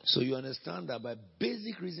 So you understand that by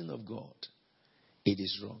basic reason of God, it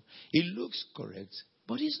is wrong. It looks correct,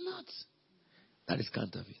 but it's not. That is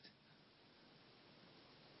counterfeit.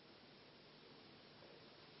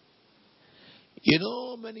 You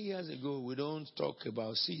know, many years ago, we don't talk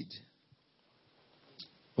about seed.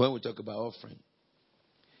 When we talk about offering,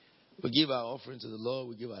 we give our offering to the Lord,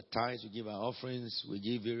 we give our tithes, we give our offerings, we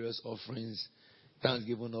give various offerings.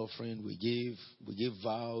 Thanksgiving offering, we give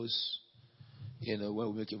vows, when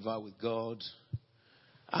we make a vow with God.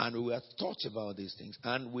 And we are taught about these things.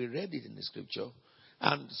 And we read it in the scripture.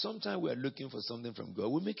 And sometimes we are looking for something from God.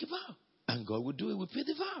 We make a vow. And God will do it. We pay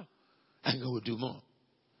the vow. And God will do more.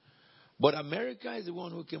 But America is the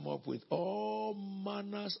one who came up with all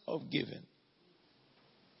manners of giving.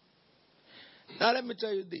 Now let me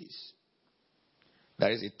tell you this.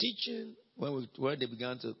 There is a teaching where they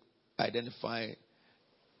began to identify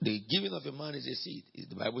the giving of a man is a seed.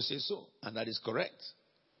 The Bible says so. And that is correct.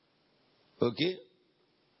 Okay?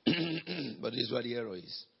 But this is what the error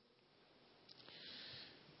is.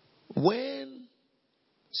 When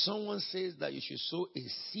someone says that you should sow a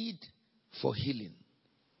seed for healing,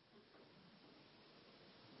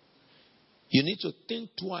 you need to think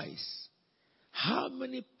twice. How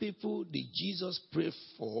many people did Jesus pray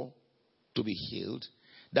for to be healed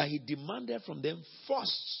that He demanded from them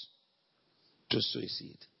first to sow a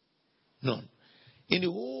seed? None. In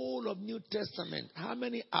the whole of New Testament, how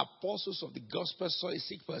many apostles of the gospel saw a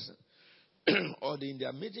sick person? Or in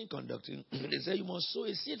their meeting conducting, they say you must sow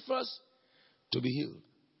a seed first to be healed.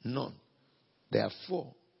 None.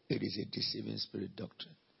 Therefore, it is a deceiving spirit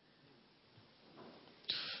doctrine.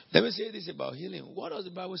 Let me say this about healing. What does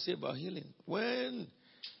the Bible say about healing? When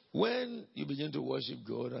you begin to worship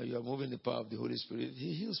God and you are moving the power of the Holy Spirit,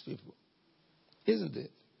 He heals people. Isn't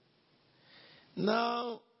it?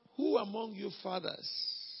 Now, who among you fathers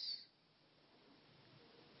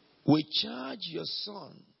will charge your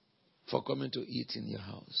son for coming to eat in your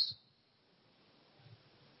house?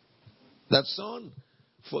 That son,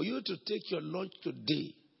 for you to take your lunch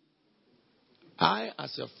today, I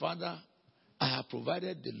as your father, I have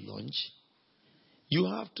provided the lunch. You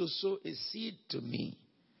have to sow a seed to me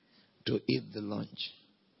to eat the lunch.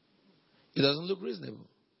 It doesn't look reasonable.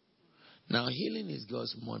 Now, healing is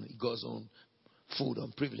God's money, God's own food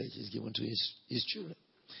and privilege is given to his children.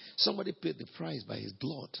 Somebody paid the price by His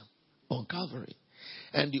blood on Calvary.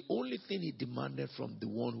 And the only thing He demanded from the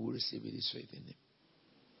one who received it is faith in Him.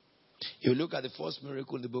 If you look at the first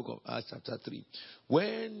miracle in the book of Acts chapter 3,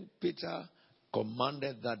 when Peter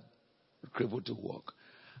commanded that cripple to walk,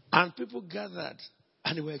 And people gathered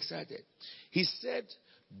and they were excited. He said,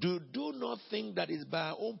 do not think that it's by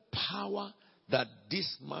our own power that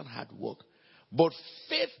this man had worked, but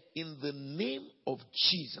faith in the name of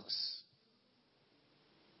Jesus.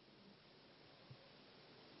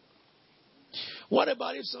 What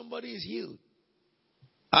about if somebody is healed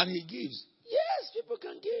and he gives? Yes, people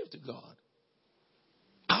can give to God.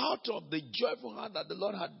 Out of the joyful heart that the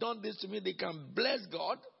Lord had done this to me, they can bless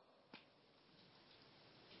God.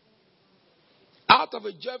 Out of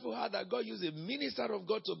a joyful heart that God used a minister of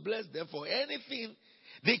God to bless them for anything,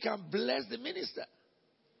 they can bless the minister.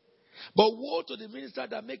 But woe to the minister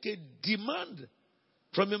that make a demand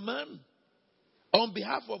from a man on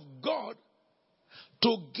behalf of God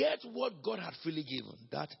to get what God had freely given.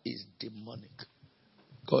 That is demonic.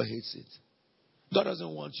 God hates it. God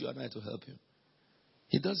doesn't want you and I to help him.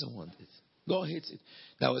 He doesn't want it. God hates it.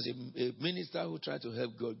 There was a minister who tried to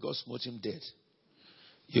help God. God smote him dead.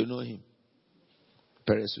 You know him.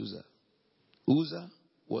 Perez Uzzah. Uzzah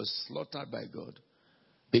was slaughtered by God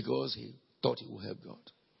because he thought he would help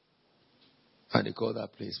God. And they call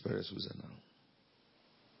that place Perez Uzzah now.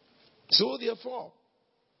 So therefore,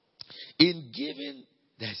 in giving,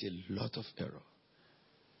 there's a lot of error.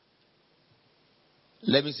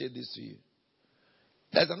 Let me say this to you.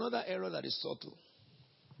 There's another error that is subtle.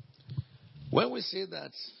 When we say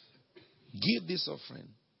that, give this offering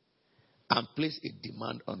and place a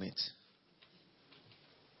demand on it.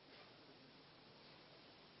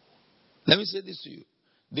 Let me say this to you.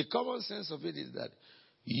 The common sense of it is that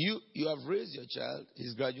you have raised your child,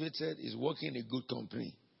 he's graduated, he's working in a good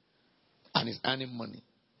company, and he's earning money.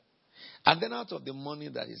 And then out of the money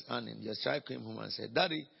that he's earning, your child came home and said,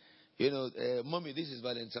 Daddy, Mommy, this is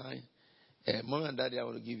Valentine. Mommy and Daddy, I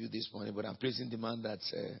want to give you this money, but I'm placing demand that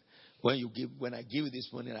when I give you this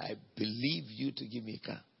money, I believe you to give me a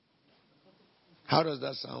car. How does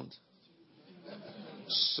that sound?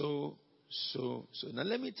 So. Now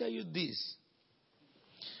let me tell you this.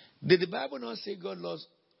 Did the Bible not say God loves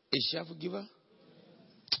a cheerful giver?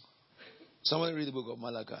 Someone read the book of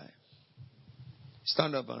Malachi.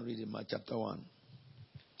 Stand up and read in chapter 1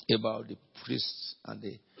 about the priests and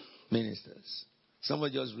the ministers.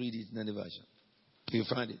 Somebody just read it in any version. You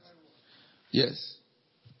find it? Yes.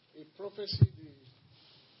 A prophecy.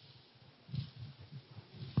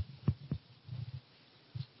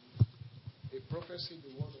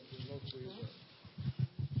 The word of the Lord to Israel.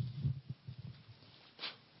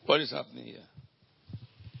 What is happening here?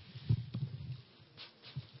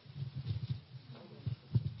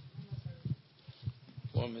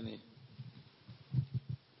 One minute.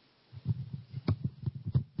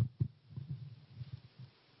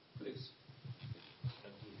 Please.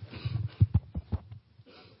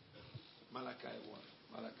 Malachi 1.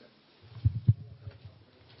 Malachi.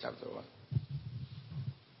 Chapter 1.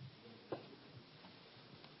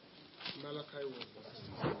 Malachi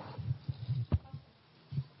 1.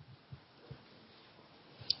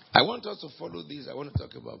 I want us to follow this. I want to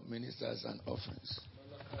talk about ministers and offerings.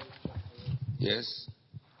 Yes.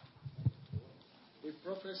 A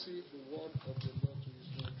prophecy, the word of the Lord to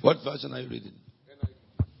Israel. What version are you reading?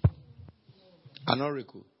 An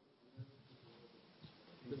oracle.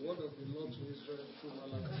 The word of the Lord to Israel through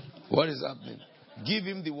Malachi. What is happening? Give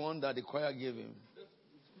him the one that the choir gave him.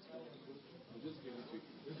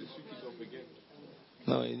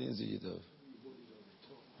 No, he didn't switch it off.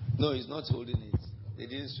 No, he's not holding it. They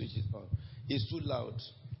didn't switch it off. It's too loud.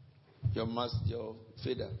 Your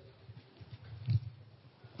fader.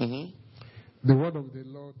 Mm-hmm. The word of the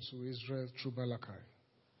Lord to Israel through Malachi.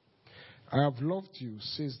 I have loved you,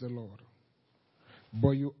 says the Lord.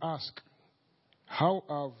 But you ask, how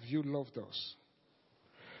have you loved us?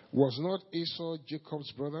 Was not Esau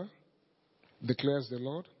Jacob's brother? Declares the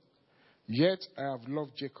Lord. Yet I have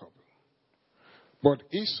loved Jacob. But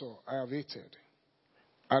Esau I have hated,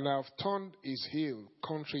 and I have turned his hill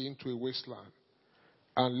country into a wasteland,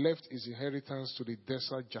 and left his inheritance to the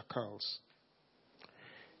desert jackals.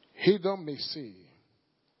 Edom may say,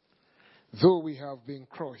 though we have been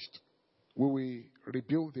crushed, we will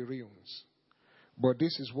rebuild the ruins. But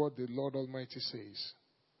this is what the Lord Almighty says.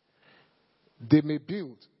 They may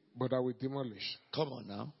build, but I will demolish. Come on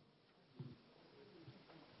now.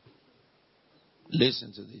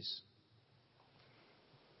 Listen to this.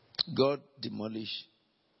 God demolished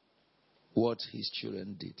what his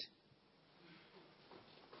children did.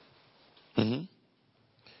 Mm-hmm.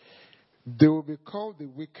 They will be called the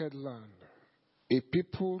wicked land, a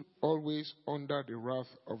people always under the wrath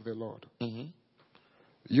of the Lord. Mm-hmm.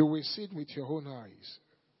 You will see it with your own eyes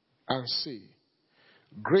and say,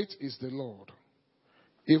 great is the Lord,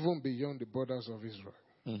 even beyond the borders of Israel.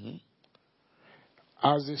 Mm-hmm.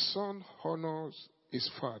 As a son honors his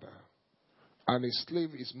father, and a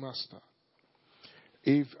slave his master,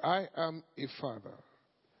 if I am a father,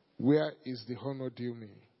 where is the honor due me?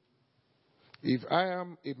 If I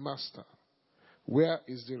am a master, where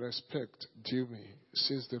is the respect due me,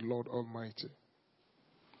 says the Lord Almighty.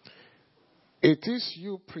 It is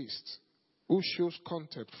you, priests, who shows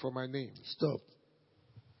contempt for my name. Stop.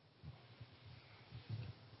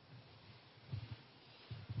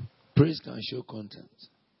 Priests can show contempt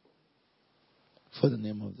for the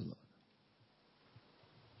name of the Lord.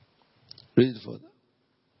 Read it further.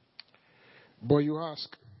 But you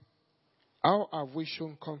ask, how have we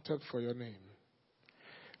shown contempt for your name?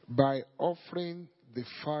 By offering the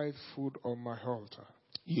 5 food on my altar.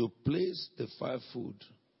 You place the 5 food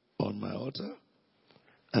on my altar.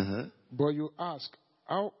 But you ask,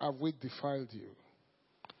 how have we defiled you?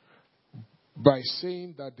 By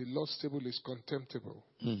saying that the Lord's table is contemptible.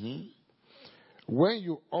 When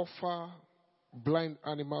you offer blind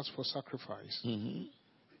animals for sacrifice,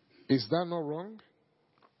 is that not wrong?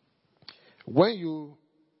 When you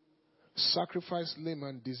sacrifice lame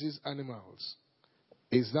and diseased animals,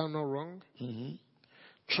 is that not wrong?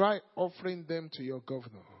 Try offering them to your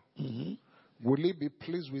governor. Will he be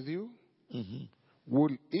pleased with you?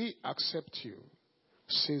 Will he accept you?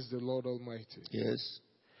 Says the Lord Almighty. Yes.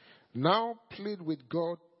 Now plead with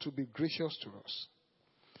God to be gracious to us.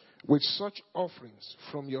 With such offerings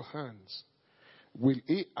from your hands, will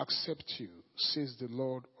he accept you? Says the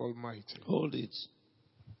Lord Almighty. Hold it.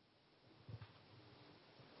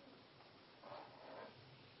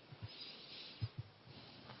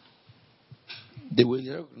 They will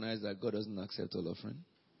recognize that God doesn't accept all offering.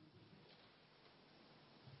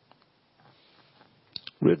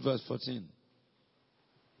 Read verse 14.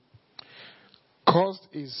 Cursed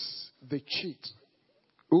is the cheat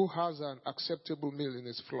who has an acceptable meal in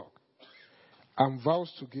his flock and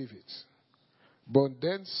vows to give it, but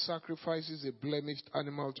then sacrifices a blemished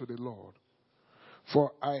animal to the Lord.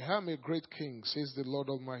 For I am a great king, says the Lord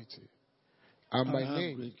Almighty, and my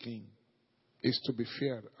name great king is to be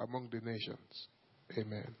feared among the nations.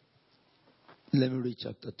 Amen. Let me read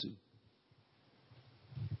chapter 2.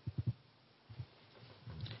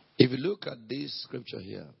 If you look at this scripture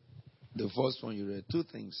here, the first one you read, 2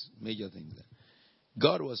 things, major things there.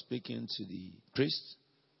 God was speaking to the priests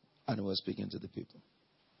and he was speaking to the people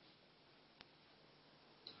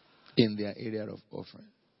in their area of offering.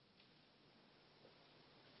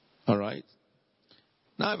 All right?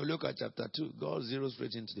 Now if you look at chapter 2, God zeroes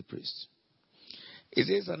straight into the priests. It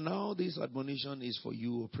says, and now this admonition is for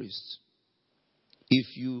you, O priests.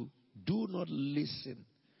 If you do not listen,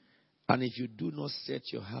 and if you do not set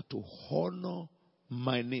your heart to honor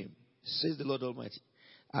my name, says the Lord Almighty,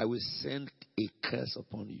 I will send a curse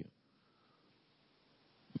upon you,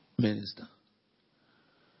 minister.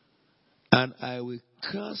 And I will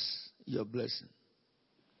curse your blessing,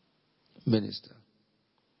 minister.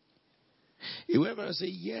 Whoever say,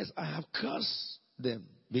 yes, I have cursed them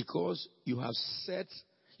because you have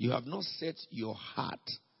not set your heart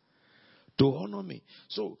to honor me.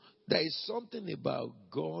 So there is something about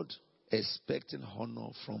God expecting honor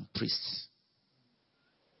from priests.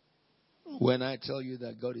 When I tell you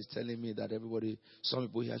that God is telling me that some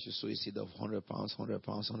people here should sow a seed of 100 pounds, 100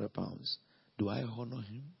 pounds, 100 pounds, do I honor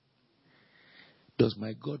him? Does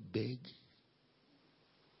my God beg?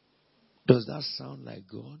 Does that sound like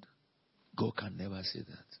God? God can never say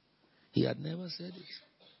that. He had never said it.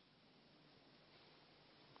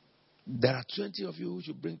 There are 20 of you who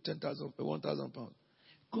should bring 1,000 pounds.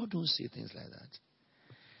 God don't say things like that.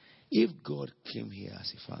 If God came here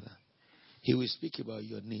as a father, he will speak about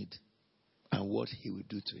your need and what he will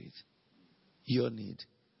do to it. Your need,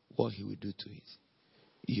 what he will do to it.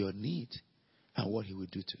 Your need and what he will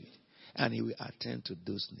do to it. And he will attend to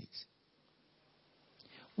those needs.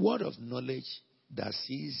 Word of knowledge that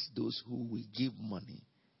sees those who will give money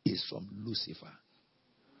is from Lucifer.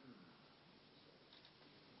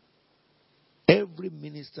 Every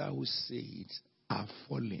minister who says are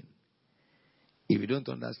falling. If you don't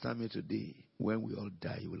understand me today, when we all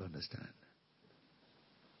die, you will understand.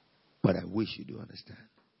 But I wish you do understand.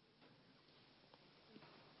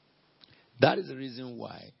 That is the reason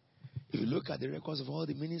why, if you look at the records of all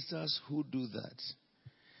the ministers who do that,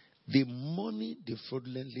 the money they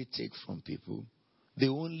fraudulently take from people, they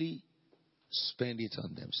only spend it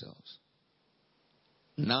on themselves.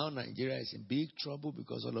 Now Nigeria is in big trouble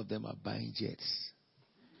because all of them are buying jets.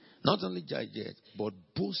 Not only jets, but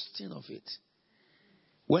boasting of it.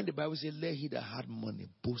 When the Bible says, let he that had money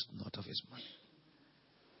boast not of his money.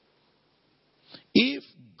 If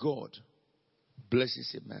God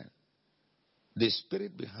blesses a man, the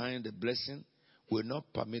spirit behind the blessing will not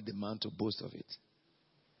permit the man to boast of it.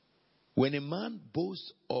 When a man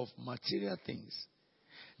boasts of material things,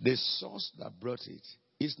 the source that brought it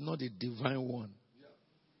is not a divine one.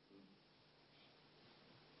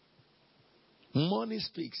 Money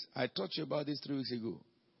speaks. I taught you about this 3 weeks ago.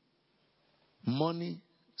 Money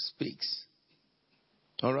speaks.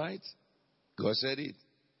 All right? God said it.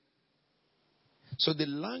 So the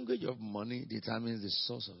language of money determines the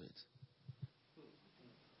source of it.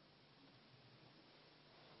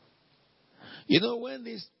 You know, when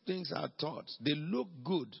these things are taught, they look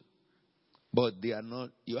good, but they are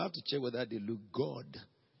not. You have to check whether they look God.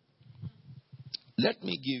 Let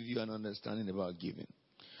me give you an understanding about giving.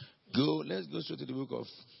 Let's go straight to the book of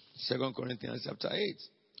 2 Corinthians chapter 8.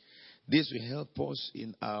 This will help us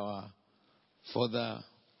in our further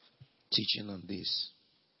teaching on this.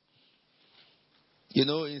 You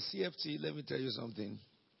know, in CFT, let me tell you something.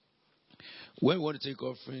 When we want to take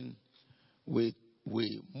offering, we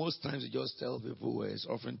most times we just tell people where it's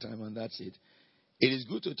offering time and that's it. It is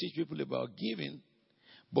good to teach people about giving,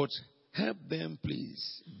 but help them,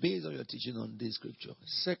 please, based on your teaching on this scripture.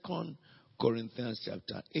 2 Corinthians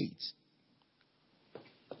chapter 8.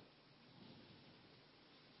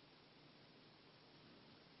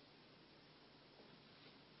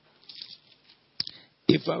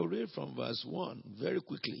 If I read from verse 1 very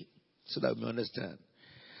quickly so that we understand.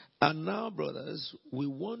 And now, brothers, we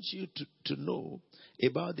want you to know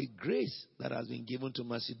about the grace that has been given to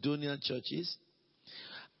Macedonian churches.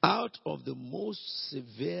 Out of the most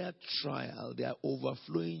severe trial, their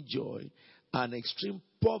overflowing joy and extreme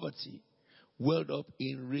poverty welled up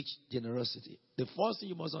in rich generosity. The first thing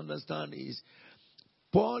you must understand is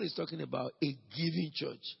Paul is talking about a giving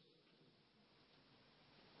church.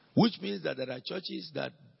 Which means that there are churches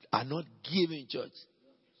that are not giving church.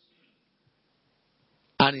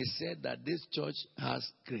 And he said that this church has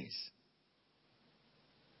grace.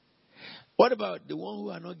 What about the one who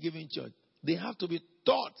are not giving church? They have to be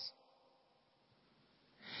taught.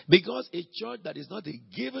 Because a church that is not a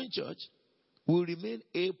giving church will remain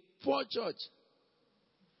a poor church.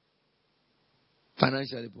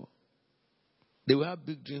 Financially poor. They will have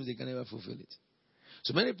big dreams, they can never fulfill it.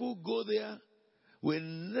 So many people go there will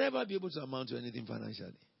never be able to amount to anything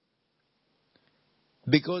financially.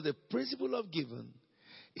 Because the principle of giving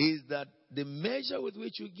is that the measure with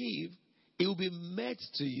which you give, it will be met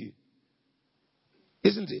to you.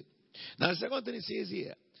 Isn't it? Now, the second thing it says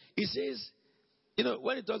here, it says,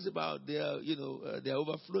 when it talks about their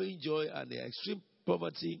overflowing joy and their extreme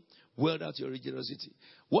poverty, welled out your generosity.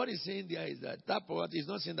 What it's saying there is that poverty is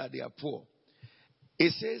not saying that they are poor.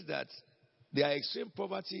 It says that their extreme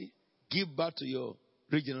poverty give back to your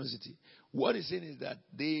generosity. What it's saying is that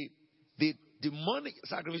the demonic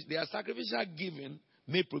sacrifice, their sacrificial giving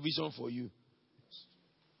made provision for you.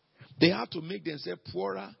 They have to make themselves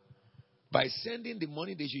poorer by sending the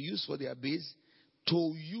money they should use for their base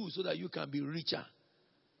to you so that you can be richer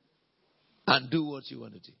and do what you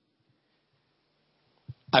want to do.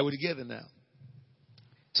 I will get it now.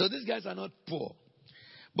 So these guys are not poor.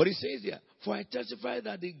 But it says here, for I testify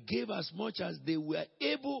that they gave as much as they were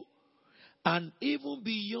able and even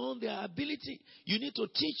beyond their ability. You need to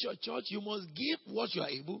teach your church. You must give what you are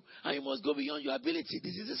able and you must go beyond your ability.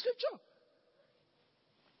 This is the scripture.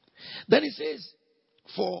 Then it says,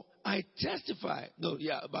 for I testify.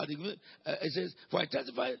 It says, for I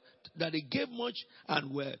testify that they gave much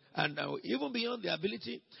and were even beyond their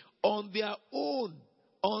ability on their own.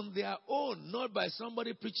 On their own, not by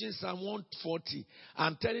somebody preaching Psalm 140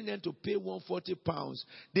 and telling them to pay 140 pounds.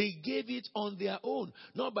 They gave it on their own,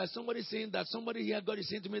 not by somebody saying that somebody here, God is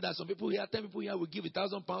saying to me that some people here, 10 people here will give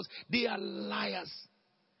 1,000 pounds. They are liars.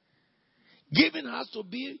 Giving has to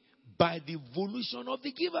be by the volition of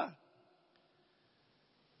the giver.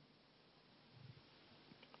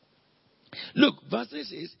 Look, verse 3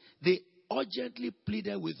 says, they urgently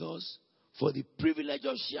pleaded with us for the privilege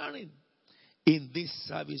of sharing in this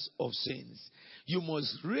service of saints. You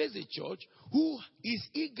must raise a church who is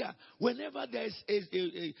eager whenever there is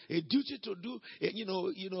a duty to do,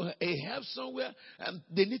 a help somewhere, and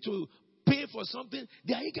they need to pay for something.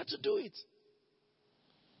 They are eager to do it.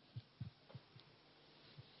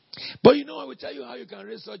 But I will tell you how you can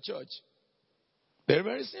raise such church. Very,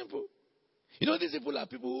 very simple. These people are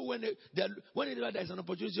people who, whenever there is an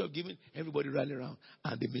opportunity of giving, everybody rally around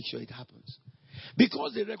and they make sure it happens.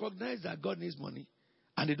 Because they recognize that God needs money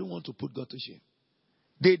and they don't want to put God to shame.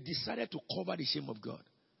 They decided to cover the shame of God.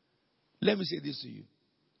 Let me say this to you.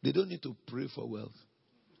 They don't need to pray for wealth.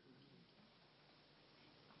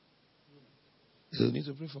 They don't need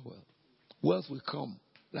to pray for wealth. Wealth will come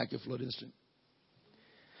like a flooding stream.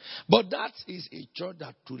 But that is a church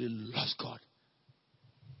that truly loves God.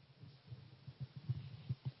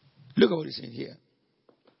 Look at what he's saying here.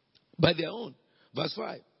 By their own. Verse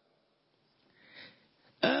 5.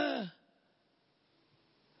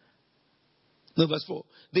 Verse 4.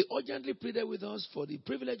 They urgently pleaded with us for the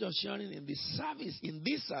privilege of sharing in this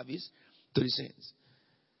service to the saints.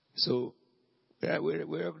 So, we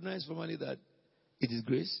recognize formally that it is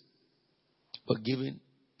grace, but giving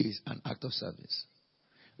is an act of service.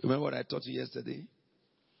 Remember what I taught you yesterday?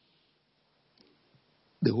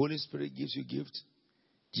 The Holy Spirit gives you gift.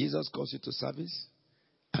 Jesus calls you to service,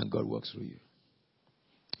 and God works through you.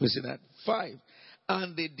 We see that. 5.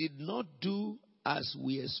 And they did not do as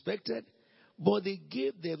we expected, but they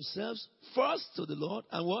gave themselves first to the Lord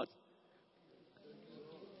and what?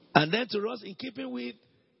 And then to us, in keeping with,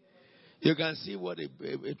 you can see what a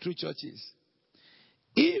true church is.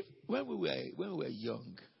 If when we were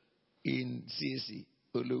young in CAC,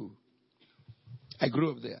 Olu, I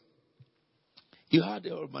grew up there. You had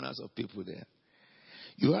all manners of people there.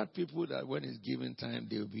 You had people that when it's given time,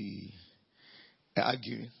 they'll be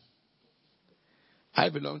arguing. I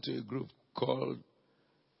belong to a group called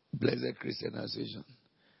Blessed Christian Association.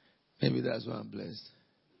 Maybe that's why I'm blessed.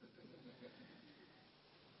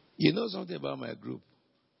 You know something about my group?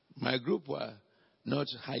 My group were not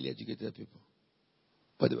highly educated people,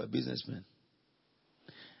 but they were businessmen.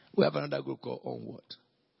 We have another group called Onward,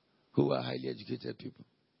 who are highly educated people.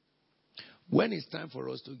 When it's time for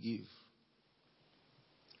us to give,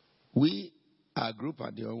 we, our group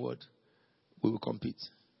and the Onward, we will compete.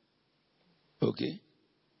 Okay?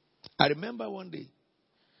 I remember one day,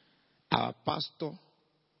 our pastor,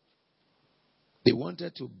 they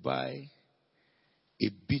wanted to buy a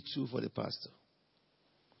beetle for the pastor.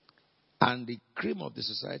 And the cream of the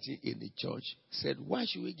society in the church said, why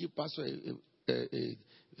should we give pastor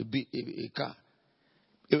a car?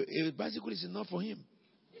 It basically is enough for him.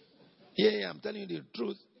 Yeah, I'm telling you the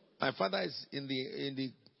truth. My father is in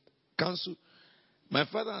the council. My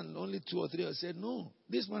father and only 2 or 3 others said, no,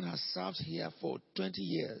 this man has served here for 20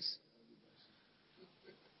 years.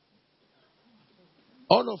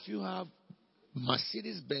 All of you have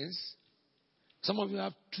Mercedes-Benz. Some of you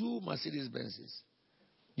have 2 Mercedes-Benzes.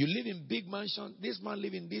 You live in big mansion. This man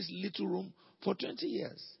live in this little room for 20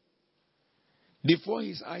 years. Before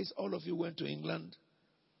his eyes, all of you went to England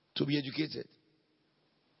to be educated.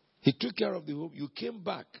 He took care of the home. You came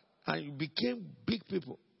back and you became big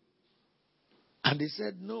people. And they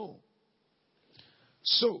said no.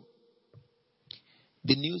 So,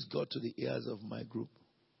 the news got to the ears of my group.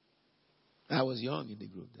 I was young in the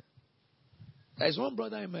group then. There's one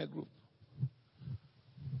brother in my group.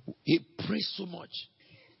 He prays so much.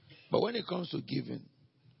 But when it comes to giving,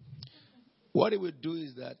 what he would do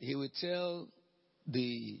is that he would tell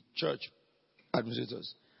the church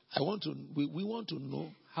administrators, we want to know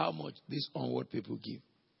how much these Onward people give.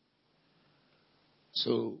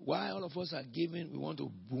 So while all of us are giving, we want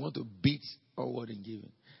to beat Onward in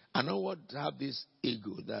giving. And Onward have this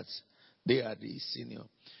ego that they are the senior.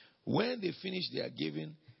 When they finish their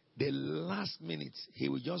giving, the last minute, he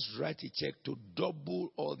will just write a check to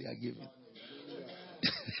double all they are giving.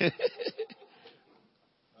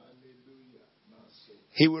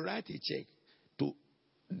 He will write a check to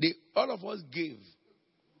all of us give.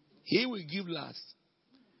 He will give last.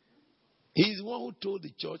 He's the one who told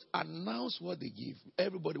the church, announce what they give.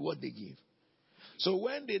 Everybody what they give. So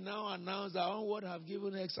when they now announce that Onward have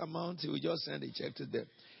given X amount, he will just send a check to them.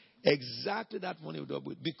 Exactly that money will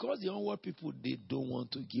double. Because the Onward people, they don't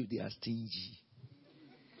want to give, they are stingy.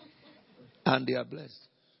 And they are blessed.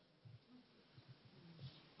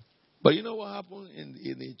 But you know what happened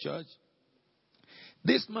in the church?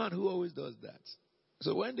 This man who always does that.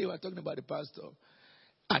 So when they were talking about the pastor,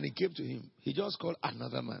 and he came to him, he just called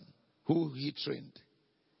another man who he trained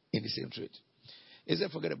in the same trade. He said,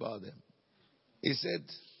 forget about them. He said,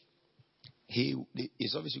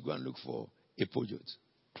 his office should go and look for a Peugeot.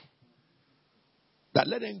 That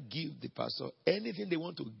let them give the pastor anything they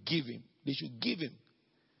want to give him. They should give him.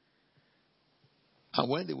 And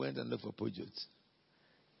when they went and looked for Peugeot,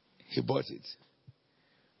 he bought it.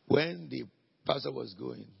 When the pastor was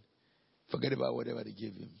going, forget about whatever they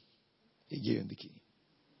gave him. He gave him the key.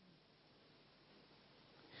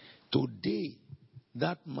 Today,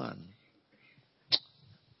 that man,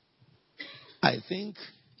 I think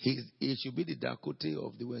he should be the Dakota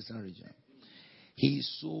of the Western region. He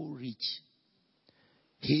is so rich.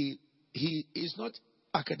 He is not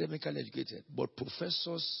academically educated, but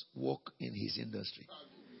professors work in his industry.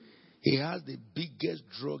 He has the biggest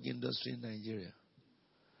drug industry in Nigeria.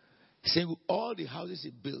 Saying all the houses he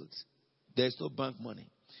built, there's no bank money.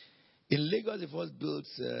 In Lagos, he first built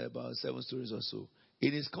about 7 stories or so.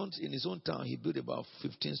 In his own town, he built about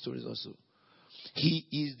 15 stories or so. He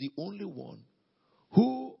is the only one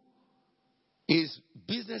who his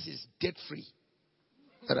business is debt free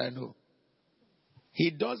that I know.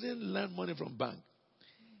 He doesn't lend money from bank.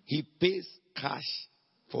 He pays cash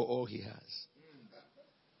for all he has.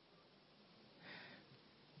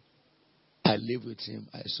 I lived with him.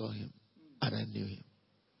 I saw him. And I knew him.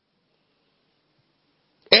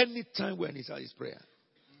 Anytime when he's at his prayer.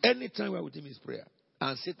 Anytime we're with him is prayer.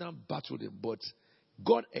 And Satan battled him. But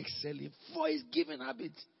God excelled him for his giving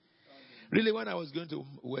habit. Really, when I was going to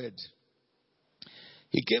wed,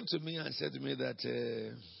 he came to me and said to me that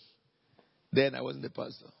then I wasn't the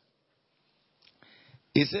pastor.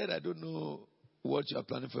 He said, I don't know what you are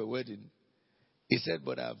planning for a wedding. He said,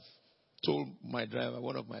 but I've told my driver,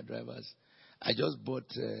 one of my drivers, I just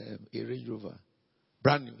bought a Range Rover.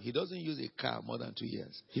 Brand new. He doesn't use a car more than 2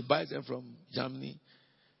 years. He buys them from Germany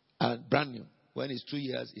and brand new. When it's 2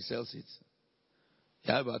 years, he sells it.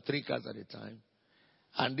 He has about 3 cars at a time.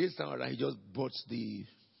 And this time around, he just bought the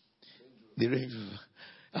Range Rover.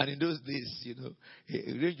 And in those days,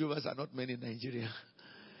 Range Rovers are not many in Nigeria.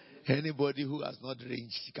 Anybody who has not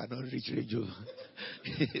ranged cannot reach Range Rover.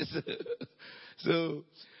 So,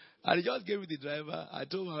 and he just gave me the driver. I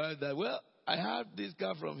told my wife that, well, I had this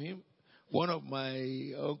car from him. One of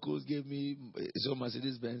my uncles gave me his own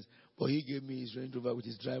Mercedes Benz, but he gave me his Range Rover with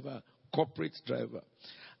his driver, corporate driver.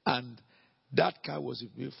 And that car was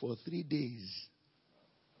with me for 3 days.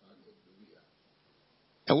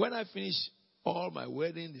 And when I finished all my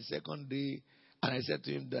wedding the second day, and I said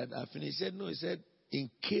to him that I finished, he said, no, he said, in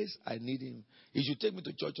case I need him, he should take me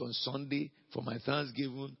to church on Sunday for my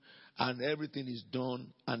Thanksgiving, and everything is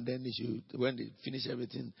done, and then when they finish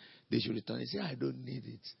everything, they should return. He said, I don't need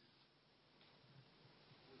it.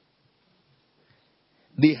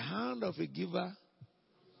 The hand of a giver.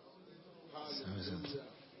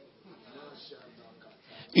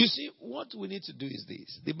 You see, what we need to do is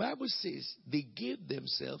this. The Bible says they gave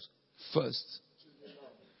themselves first.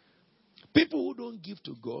 People who don't give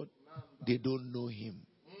to God, they don't know him.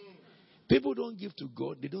 People don't give to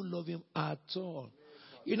God, they don't love him at all.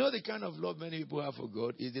 You know the kind of love many people have for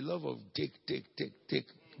God is the love of take.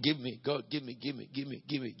 Give me, God, give me.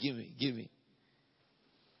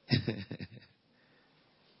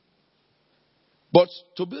 But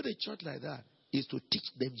to build a church like that is to teach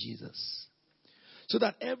them Jesus. So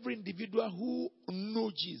that every individual who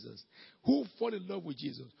knows Jesus, who fall in love with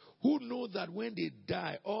Jesus, who know that when they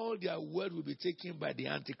die, all their wealth will be taken by the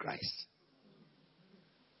Antichrist.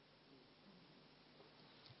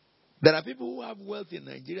 There are people who have wealth in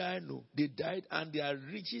Nigeria, I know. They died and their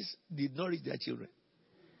riches did not reach their children.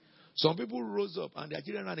 Some people rose up and their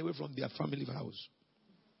children ran away from their family house.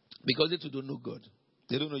 Because they too don't know God.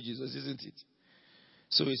 They don't know Jesus, isn't it?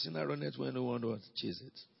 So a sinner runneth when no one wants to chase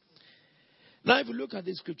it. Now if you look at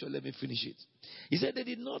this scripture, let me finish it. He said they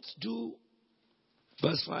did not do,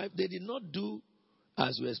 verse 5, they did not do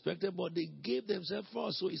as we expected, but they gave themselves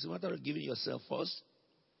first. So it's a matter of giving yourself first.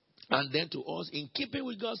 And then to us, in keeping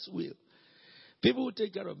with God's will. People who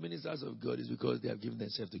take care of ministers of God is because they have given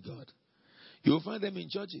themselves to God. You will find them in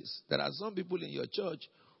churches. There are some people in your church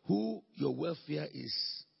who your welfare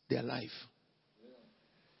is their life.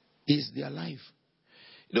 Is their life.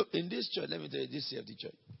 In this church, let me tell you, this CFT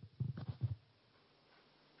church.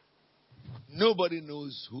 Nobody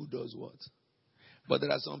knows who does what. But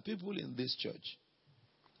there are some people in this church.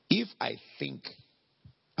 If I think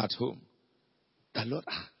at home, that Lord,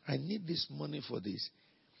 I need this money for this.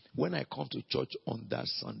 When I come to church on that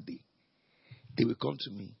Sunday, they will come to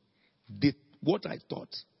me. What I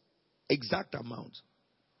thought, exact amount,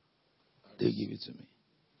 they will give it to me.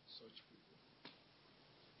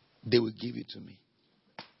 They will give it to me.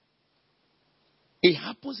 It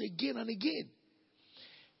happens again and again.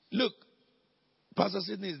 Look, Pastor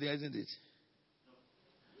Sidney is there, isn't it?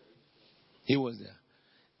 He was there.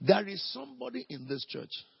 There is somebody in this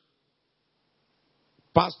church.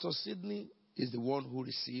 Pastor Sidney is the one who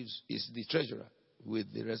receives, is the treasurer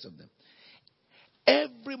with the rest of them.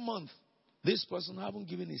 Every month, this person having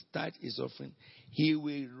given his tithe, his offering, he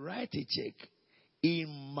will write a check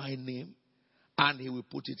in my name and he will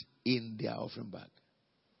put it in their offering bag.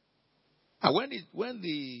 And when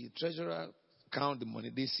the treasurer count the money,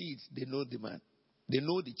 they see it, they know the man. They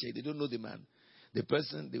know the check, they don't know the man. The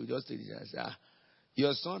person, they will just take it and say,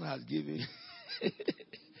 your son has given.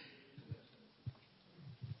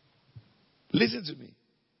 Listen to me.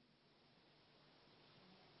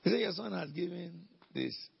 He said, your son has given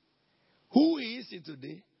this. Who is he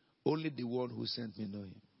today? Only the one who sent me know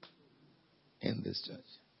him in this church.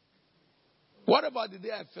 What about the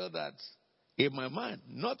day I felt that in my mind,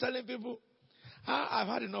 not telling people, I've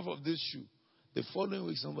had enough of this shoe. The following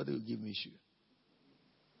week, somebody will give me a shoe.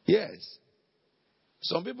 Yes.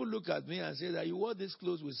 Some people look at me and say that you wore this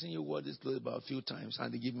clothes, we've seen you wore this clothes about a few times,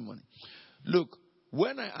 and they give me money. Look,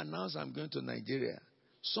 when I announce I'm going to Nigeria,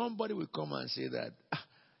 somebody will come and say that,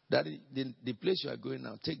 the place you are going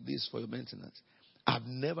now, take this for your maintenance. I've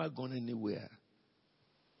never gone anywhere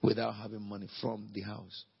without having money from the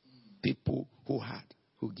house. People who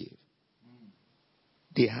gave.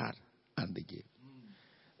 They had and they gave.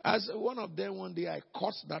 As one of them one day, I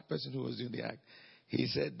caught that person who was doing the act. He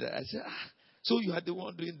said, so you are the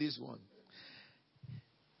one doing this one.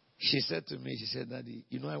 She said to me, Daddy,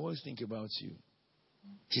 I always think about you.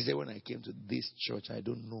 She said, when I came to this church, I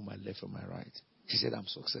don't know my left from my right. She said, I'm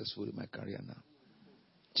successful in my career now.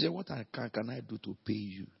 She said, what can I do to pay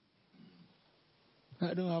you?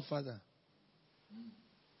 I don't have father.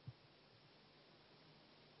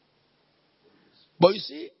 But you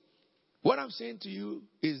see, what I'm saying to you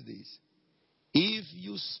is this. If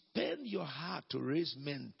you spend your heart to raise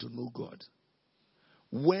men to know God,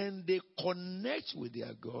 when they connect with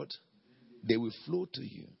their God, they will flow to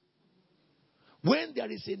you. When there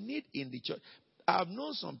is a need in the church, I've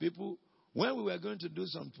known some people, when we were going to do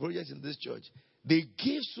some projects in this church, they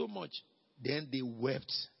gave so much, then they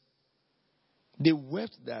wept. They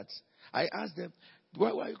wept that. I asked them,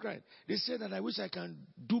 why are you crying? They said that I wish I can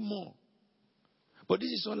do more. But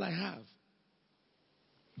this is all I have.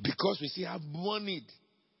 Because we still have money.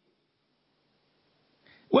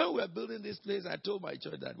 When we were building this place, I told my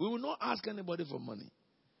church that we will not ask anybody for money.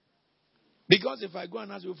 Because if I go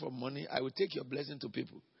and ask you for money, I will take your blessing to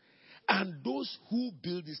people. And those who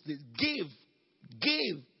built this place gave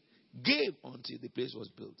until the place was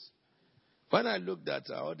built. When I looked at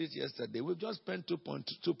our audit yesterday, we've just spent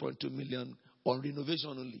 2.2 million on renovation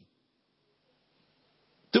only.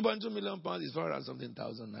 2.2 million pounds is 400-something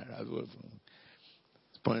thousand naira.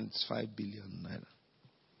 0.5 billion naira.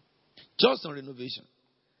 Just on renovation.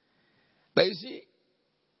 But you see,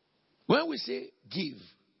 when we say give,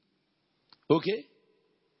 okay,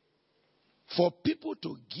 for people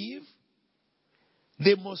to give,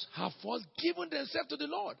 they must have first given themselves to the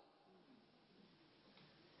Lord.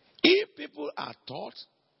 If people are taught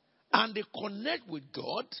and they connect with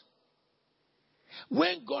God,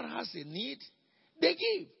 when God has a need, they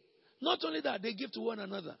give. Not only that, they give to one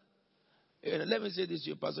another. Let me say this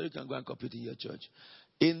to you, Pastor, you can go and copy it in your church.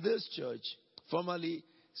 In this church, formerly,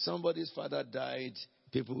 somebody's father died,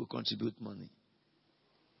 people will contribute money.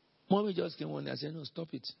 Mommy just came one day and said, no,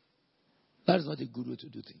 stop it. That is not a good way to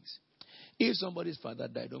do things. If somebody's father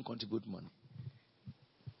died, don't contribute money.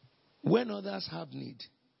 When others have need,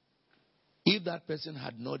 if that person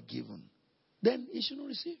had not given, then he shouldn't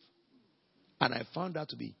receive. And I found that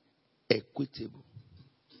to be equitable.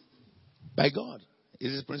 By God. It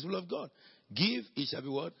is the principle of God. Give, it shall be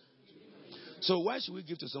what? So why should we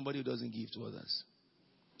give to somebody who doesn't give to others?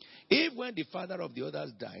 If when the father of the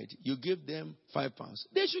others died, you give them £5,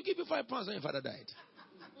 they should give you £5 when your father died.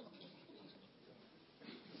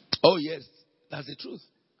 Oh yes, that's the truth.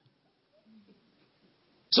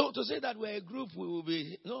 So to say that we're a group, we will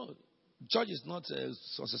be, no, church is not a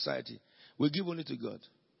society. We give only to God.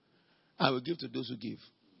 I will give to those who give.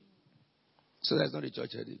 So that's not a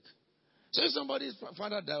church headache. So if somebody's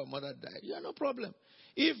father died or mother died, you have no problem.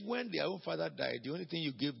 If when their own father died, the only thing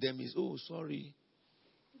you give them is, oh, sorry.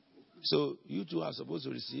 So you two are supposed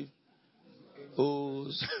to receive. Oh,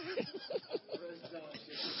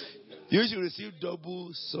 you should receive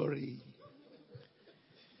double sorry.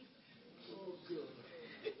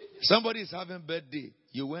 Somebody is having birthday.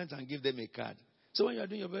 You went and give them a card. So when you are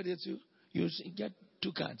doing your birthday too, you get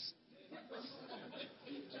 2 cards.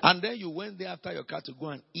 And then you went there after your card to go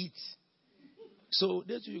and eat. So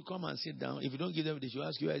that's when you come and sit down. If you don't give them, they should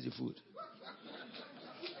ask you, where is the food?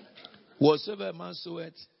 Whatsoever a man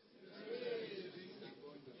soweth,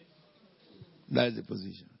 that is the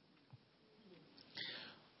position.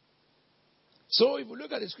 So if we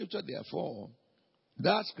look at the scripture, therefore,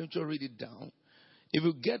 that scripture, read it down. If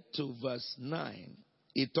you get to verse 9,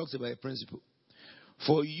 it talks about a principle.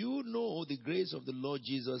 For you know the grace of the Lord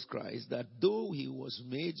Jesus Christ, that though he was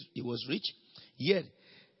rich, yet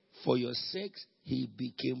for your sakes he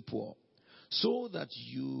became poor, so that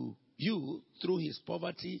you through his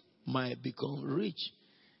poverty might become rich.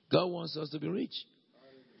 God wants us to be rich.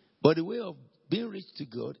 But the way of being rich to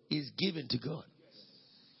God is giving to God.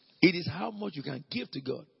 It is how much you can give to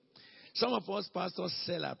God. Some of us pastors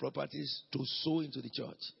sell our properties to sow into the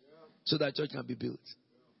church so that church can be built.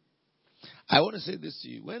 I want to say this to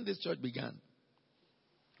you. When this church began,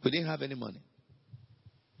 we didn't have any money.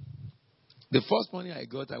 The first money I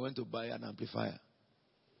got, I went to buy an amplifier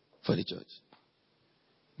for the church.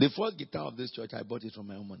 The first guitar of this church, I bought it from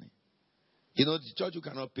my own money. You know, the church you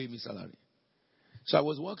cannot pay me salary. So I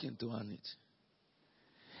was working to earn it.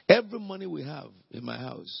 Every money we have in my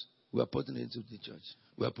house, we are putting it into the church.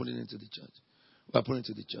 We are putting it into the church. We are putting it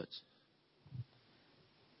into the church.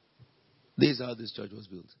 This is how this church was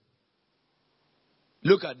built.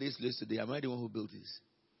 Look at this list today. Am I the one who built this?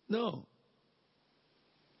 No.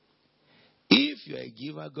 If you are a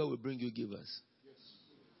giver, God will bring you givers.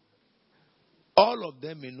 All of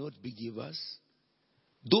them may not be givers.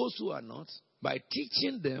 Those who are not, by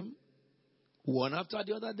teaching them, one after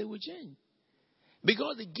the other, they will change.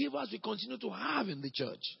 Because the givers we continue to have in the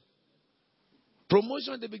church.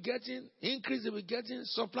 Promotion they be getting, increase they be getting,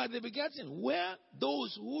 supply they be getting. Where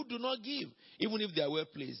those who do not give, even if they are well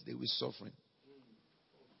placed, they will suffer.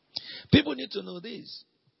 People need to know this.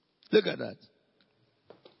 Look at that.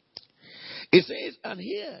 It says, and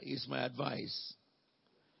here is my advice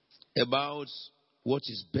about what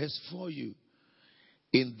is best for you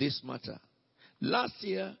in this matter. Last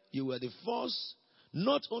year, you were the first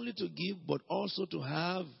not only to give, but also to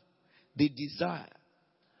have the desire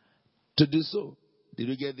to do so. Did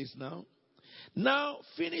you get this now? Now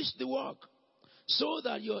finish the work so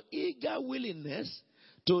that your eager willingness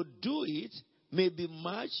to do it may be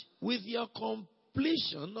matched with your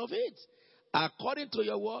completion of it. According to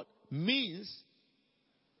your word means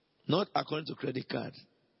not according to credit card.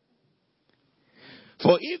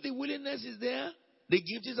 For if the willingness is there, the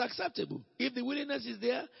gift is acceptable. If the willingness is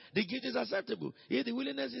there, the gift is acceptable. If the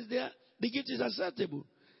willingness is there, the gift is acceptable.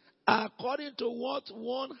 According to what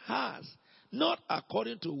one has, not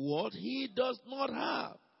according to what he does not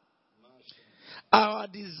have. Our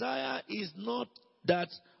desire is not that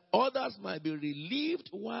others might be relieved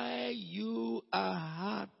while you are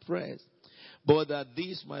hard pressed, but that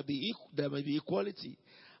there may be equality.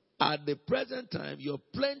 At the present time, your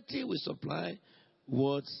plenty will supply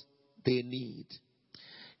what they need.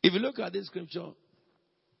 If you look at this scripture,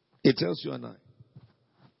 it tells you and I,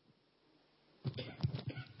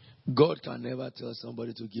 God can never tell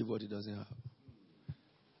somebody to give what he doesn't have.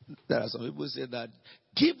 There are some people who say that,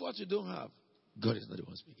 give what you don't have. God is not the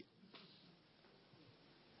one speaking.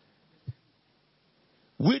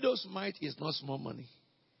 Widow's mite is not small money.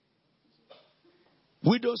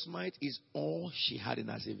 Widow's mite is all she had in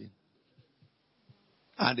her saving.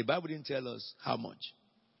 And the Bible didn't tell us how much.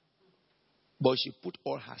 But she put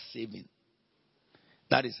all her saving.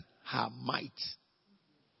 That is her might.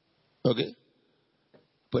 Okay?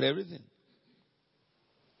 Put everything.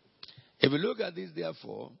 If you look at this,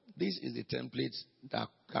 therefore, this is the template that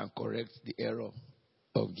can correct the error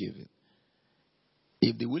of giving.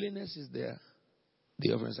 If the willingness is there,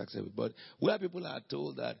 the offering is accepted. But where people are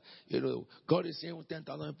told that, God is saying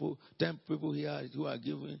 10,000 people, 10 people here who are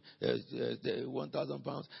giving 1,000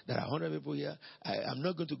 pounds, there are 100 people here. I'm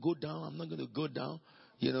not going to go down. I'm not going to go down.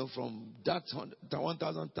 From that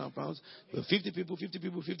 1,000 pounds, 50 people, 50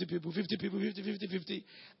 people, 50 people, 50 people, 50, 50, 50.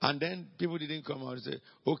 And then people didn't come out and say,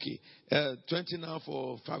 okay, 20 now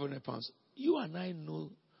for 500 pounds. You and I know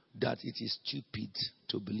that it is stupid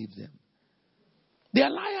to believe them. They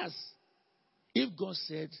are liars. If God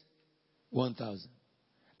said 1,000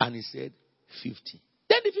 and he said 50,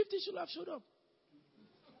 then the 50 should have showed up.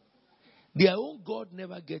 Their own God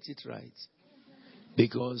never gets it right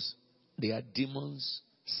because they are demons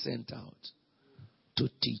sent out to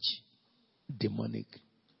teach demonic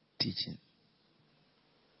teaching.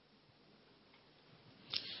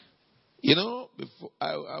 Before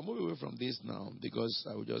I'll move away from this now because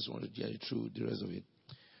I just want to get through the rest of it.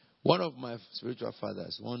 One of my spiritual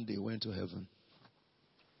fathers one day went to heaven.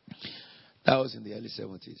 That was in the early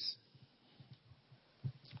 70s.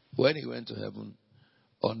 When he went to heaven,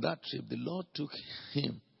 on that trip, the Lord took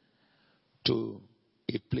him to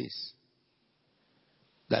a place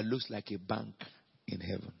that looks like a bank in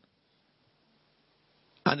heaven.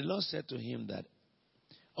 And the Lord said to him that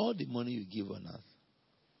all the money you give on earth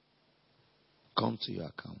come to your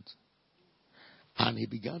account. And he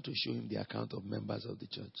began to show him the account of members of the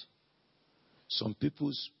church. Some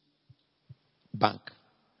people's bank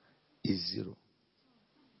is zero.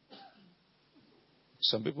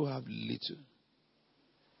 Some people have little.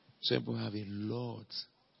 Some people have a lot.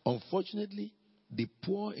 Unfortunately, the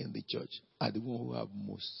poor in the church are the ones who have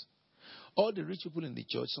most. All the rich people in the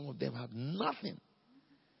church, some of them have nothing.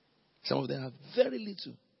 Some of them have very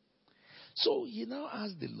little. So he now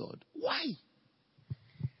asked the Lord, why?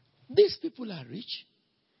 These people are rich.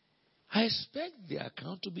 I expect their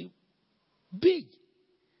account to be big.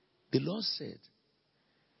 The Lord said,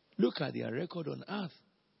 look at their record on earth.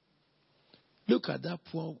 Look at that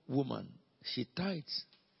poor woman. She tithes.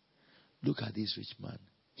 Look at this rich man.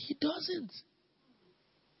 He doesn't.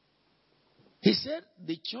 He said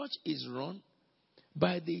the church is run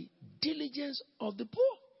by the diligence of the poor.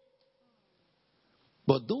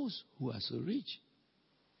 But those who are so rich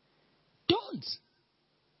don't.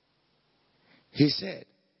 He said,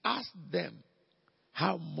 ask them,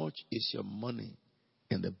 how much is your money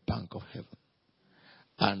in the bank of heaven?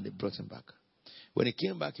 And they brought him back. When he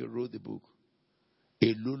came back, he wrote the book,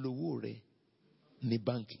 Elolowore ni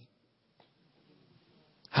banki.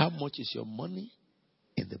 How much is your money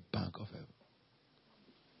in the bank of heaven?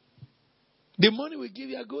 The money we give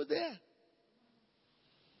you, go there.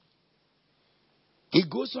 It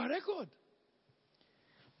goes to our record.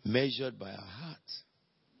 Measured by our heart.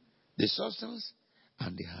 The substance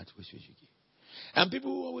and the heart which we should give. And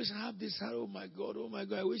people who always have this heart, oh my God,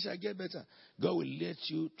 I wish I get better. God will let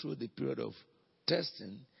you through the period of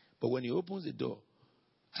testing. But when he opens the door,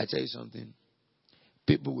 I tell you something,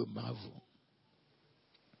 people will marvel.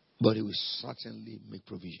 But he will certainly make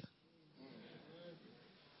provision.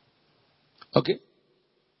 Okay?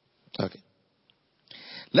 Okay.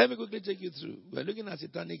 Let me quickly take you through. We're looking at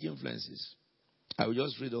satanic influences. I will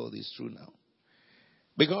just read all this through now.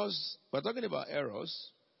 Because we're talking about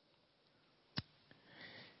errors.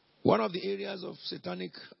 One of the areas of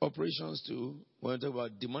satanic operations too, when we talk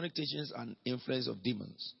about demonic teachings and influence of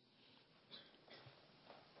demons.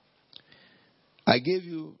 I gave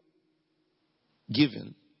you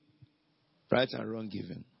giving, right and wrong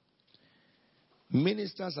giving.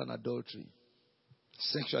 Ministers and adultery,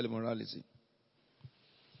 sexual immorality,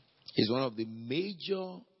 is one of the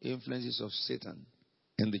major influences of Satan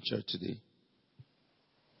in the church today.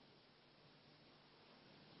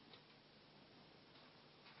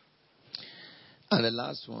 And the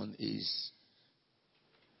last one is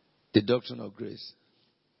the doctrine of grace.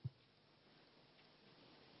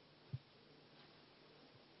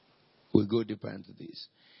 We'll go deeper into this.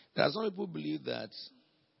 There are some people who believe that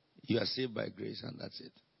you are saved by grace and that's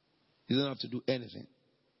it. You don't have to do anything.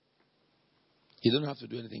 You don't have to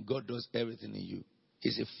do anything. God does everything in you.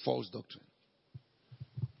 It's a false doctrine.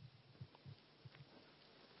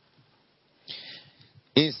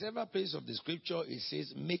 In several places of the scripture, it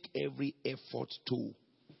says, make every effort to.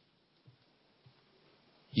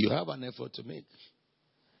 You have an effort to make.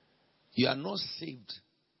 You are not saved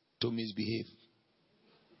to misbehave.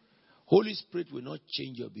 Holy Spirit will not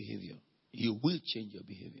change your behavior. You will change your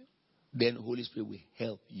behavior. Then Holy Spirit will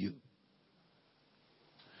help you.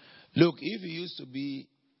 Look, if you used to be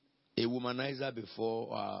a womanizer before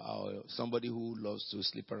or somebody who loves to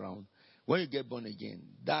sleep around, when you get born again,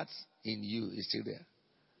 that in you is still there.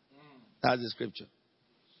 That's the scripture.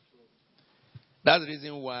 That's the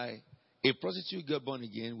reason why a prostitute get born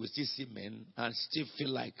again will still see men and still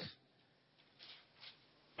feel like.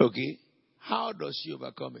 Okay? How does she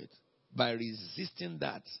overcome it? By resisting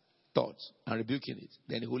that thought and rebuking it.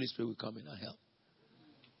 Then the Holy Spirit will come in and help.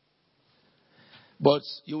 But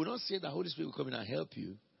you will not say the Holy Spirit will come in and help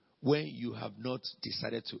you when you have not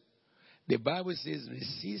decided to. The Bible says,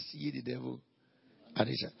 resist ye the devil. And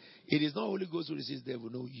it is not Holy Ghost who resists the devil.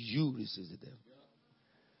 No, you resist the devil.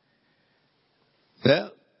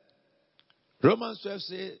 Well, Romans 12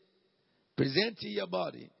 says, present your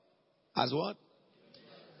body as what?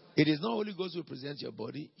 It is not Holy Ghost who presents your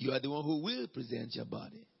body. You are the one who will present your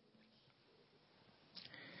body.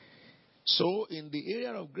 So, in the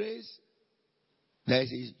area of grace, there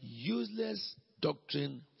is a useless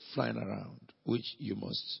doctrine flying around, which you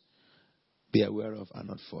must be aware of and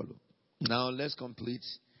not follow. Now, let's complete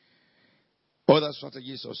other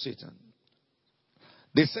strategies of Satan.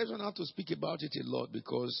 Deception, I have to speak about it a lot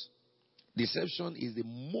because deception is the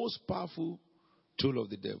most powerful tool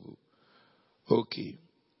of the devil. Okay.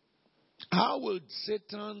 How will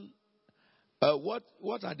Satan, what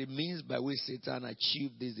are the means by which Satan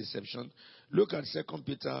achieved this deception? Look at 2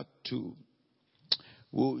 Peter 2.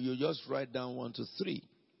 Well, you just write down 1 to 3.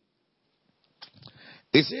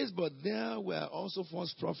 It says, but there were also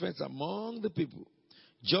false prophets among the people,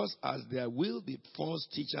 just as there will be false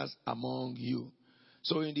teachers among you.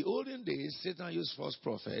 So in the olden days, Satan used false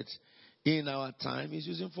prophets. In our time, he's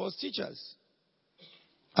using false teachers.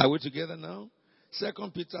 Are we together now? 2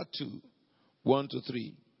 Peter 2, 1 to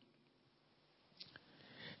 3.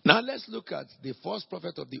 Now let's look at the false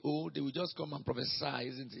prophet of the old. They will just come and prophesy,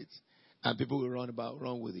 isn't it? And people will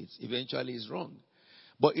run with it. Eventually it's wrong.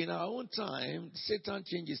 But in our own time, Satan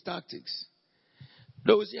changes tactics.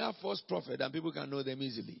 Though we see a false prophet and people can know them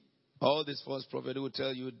easily. All these false prophets will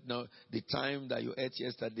tell you now the time that you ate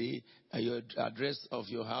yesterday, your address of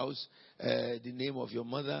your house, the name of your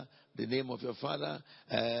mother, the name of your father,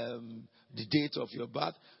 the date of your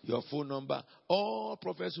birth, your phone number. All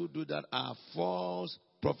prophets who do that are false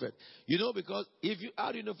prophet. You know, because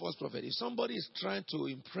how do you know false prophet? If somebody is trying to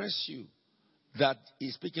impress you that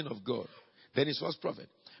he's speaking of God, then it's false prophet.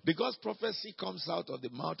 Because prophecy comes out of the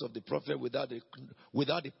mouth of the prophet without the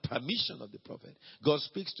permission of the prophet. God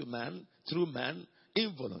speaks to man, through man,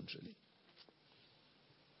 involuntarily.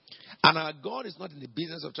 And our God is not in the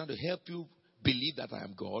business of trying to help you believe that I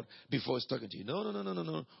am God before he's talking to you.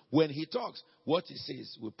 No. When he talks, what he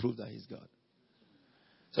says will prove that he's God.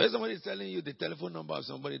 So if somebody is telling you the telephone number of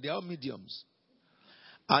somebody, they are mediums.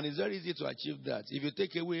 And it's very easy to achieve that. If you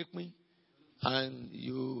take away me and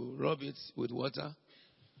you rub it with water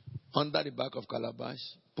under the back of calabash,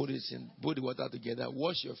 put the water together,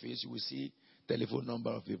 wash your face, you will see telephone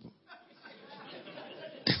number of people.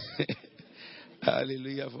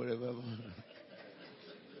 Hallelujah forever.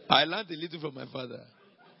 I learned a little from my father.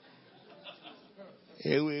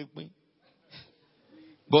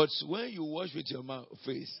 But when you wash with your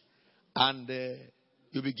face and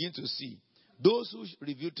you begin to see, those who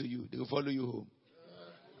reveal to you, they will follow you home.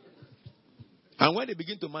 And when they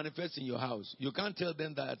begin to manifest in your house, you can't tell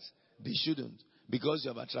them that they shouldn't because you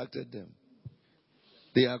have attracted them.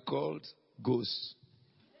 They are called ghosts.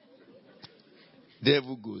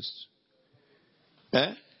 Devil ghosts.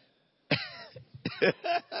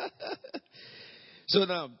 So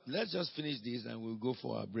now, let's just finish this and we'll go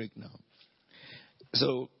for our break now.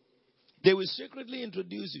 So, they will secretly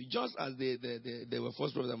introduce you, just as they were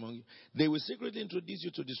false prophets among you. They will secretly introduce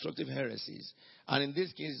you to destructive heresies. And in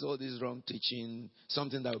this case, all this wrong teaching,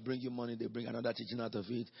 something that will bring you money, they bring another teaching out of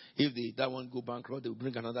it. If that one go bankrupt, they will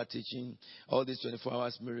bring another teaching. All this 24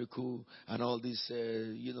 hours miracle and all this,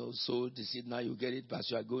 so deceit, now you get it, but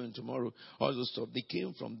you are going tomorrow. All those stuff, they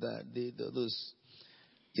came from that. They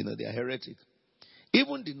are heretic.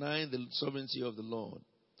 Even denying the sovereignty of the Lord,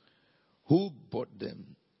 who bought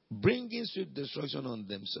them, bringing swift destruction on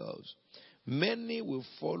themselves. Many will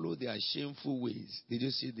follow their shameful ways. Did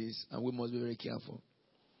you see this? And we must be very careful.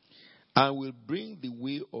 And will bring the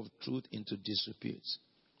way of truth into disrepute.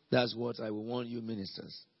 That's what I will warn you,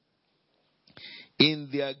 ministers. In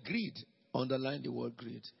their greed, underline the word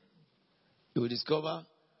greed, you will discover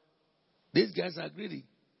these guys are greedy.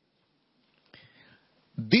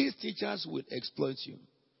 These teachers will exploit you.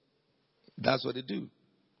 That's what they do.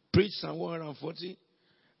 Preach Psalm 140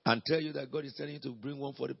 and tell you that God is telling you to bring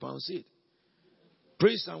 140 pound seed.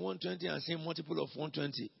 Preach Psalm 120 and say multiple of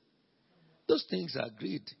 120. Those things are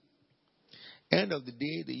greed. End of the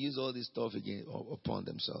day, they use all this stuff again upon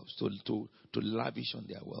themselves to lavish on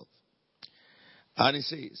their wealth. And it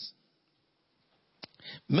says,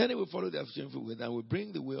 many will follow their shameful ways and will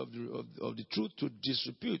bring the way of the truth to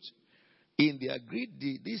disrepute. In their greed,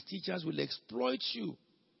 these teachers will exploit you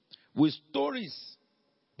with stories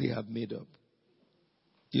they have made up.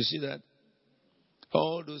 You see that?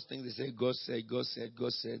 All those things they say, God said, God said,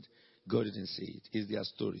 God said, God didn't say it. It's their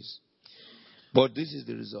stories. But this is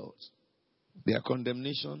the result. Their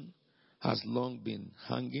condemnation has long been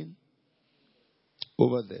hanging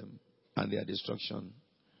over them, and their destruction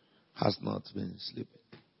has not been sleeping.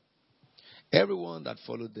 Everyone that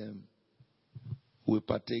followed them will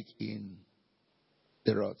partake in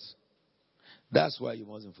the wrath. That's why you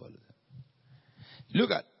mustn't follow them. Look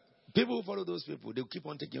at people who follow those people, they'll keep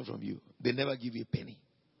on taking from you. They never give you a penny.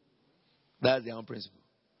 That's their own principle.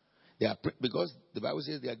 Because the Bible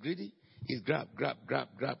says they are greedy. It's grab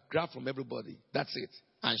from everybody. That's it.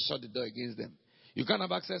 And shut the door against them. You can't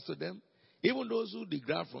have access to them. Even those who they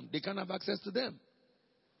grab from, they can't have access to them.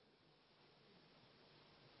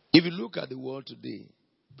 If you look at the world today,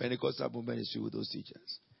 Pentecostal movement is filled with those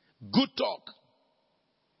teachers. Good talk,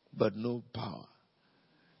 but no power.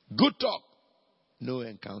 Good talk, no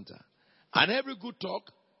encounter. And every good talk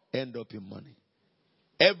end up in money.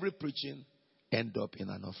 Every preaching end up in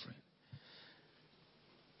an offering.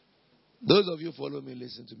 Those of you who follow me,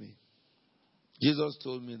 listen to me. Jesus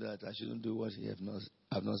told me that I shouldn't do what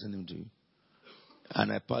I've not seen him do.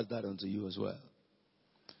 And I pass that on to you as well.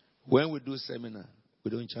 When we do seminar,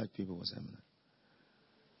 we don't charge people for seminar.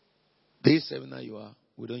 This seminar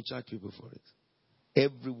we don't charge people for it.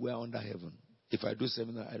 Everywhere under heaven. If I do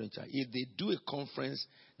seminar, I don't charge. If they do a conference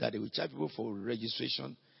that they will charge people for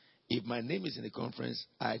registration, if my name is in the conference,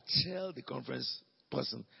 I tell the conference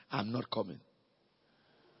person, I'm not coming.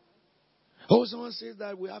 Oh, someone says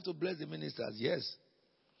that we have to bless the ministers. Yes.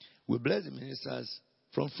 We bless the ministers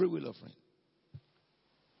from free will offering.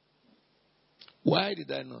 Why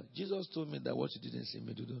did I not? Jesus told me that what you didn't see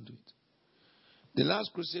me do, don't do it. The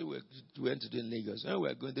last crusade we went to do in Lagos, when we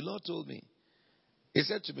were going, the Lord told me, he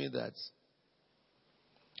said to me that,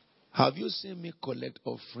 have you seen me collect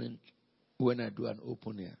offering when I do an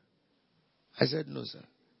open air? I said, no, sir.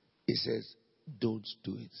 He says, don't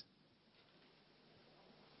do it.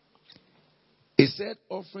 He said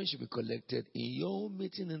offering should be collected in your own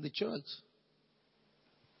meeting in the church.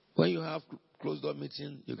 When you have closed door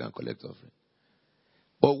meeting, you can collect offering.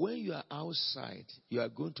 But when you are outside, you are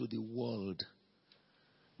going to the world,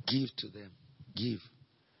 give to them. Give.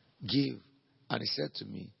 Give. And he said to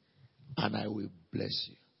me, and I will bless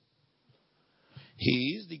you.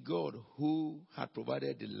 He is the God who had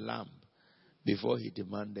provided the lamb before he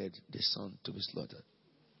demanded the son to be slaughtered.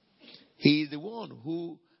 He is the one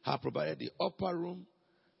who had provided the upper room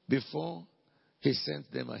before he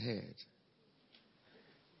sent them ahead.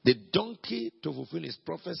 The donkey to fulfill his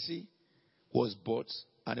prophecy was bought,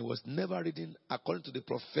 and it was never ridden according to the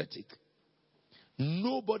prophetic.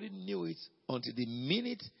 Nobody knew it until the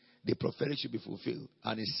minute the prophetic should be fulfilled,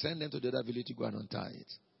 and he sent them to the other village to go and untie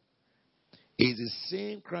it. He is the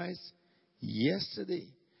same Christ yesterday,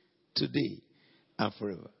 today, and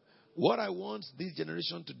forever. What I want this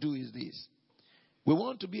generation to do is this. We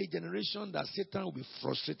want to be a generation that Satan will be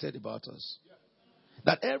frustrated about us.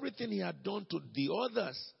 That everything he had done to the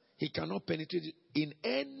others, he cannot penetrate it in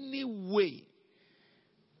any way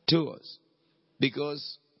to us.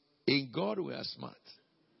 Because in God we are smart.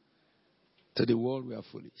 To the world we are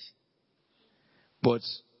foolish. But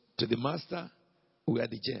to the master, we are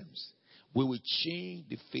the gems. We will change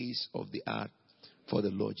the face of the earth for the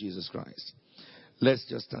Lord Jesus Christ. Let's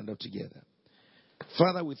just stand up together.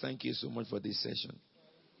 Father, we thank you so much for this session.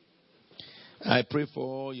 I pray for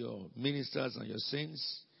all your ministers and your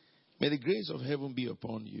saints. May the grace of heaven be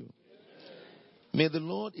upon you. May the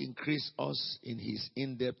Lord increase us in his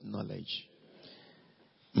in-depth knowledge.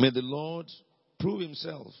 May the Lord prove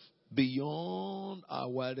himself beyond our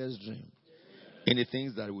wildest dream in the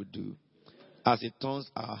things that we do as he turns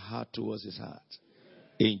our heart towards his heart.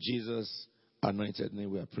 In Jesus' anointed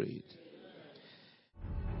name we are prayed.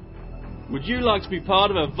 Would you like to be part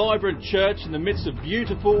of a vibrant church in the midst of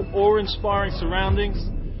beautiful, awe-inspiring surroundings?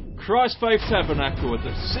 Christ Faith Tabernacle at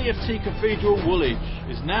the CFT Cathedral, Woolwich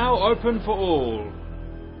is now open for all.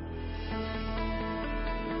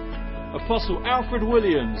 Apostle Alfred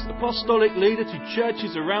Williams, apostolic leader to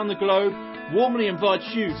churches around the globe, warmly invites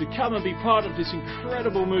you to come and be part of this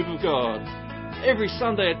incredible move of God. Every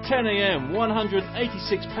Sunday at 10 a.m,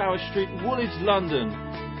 186 Power Street, Woolwich, London.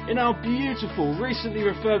 In our beautiful, recently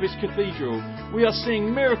refurbished cathedral, we are seeing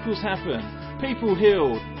miracles happen, people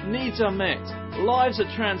healed, needs are met, lives are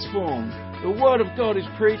transformed. The Word of God is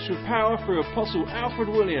preached with power through Apostle Alfred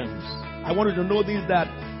Williams. I wanted to know this, that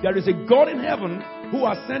there is a God in heaven who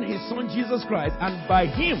has sent his Son Jesus Christ, and by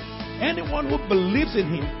him, anyone who believes in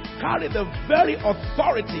him carry the very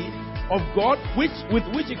authority of God with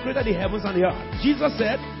which he created the heavens and the earth. Jesus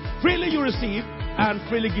said, freely you receive and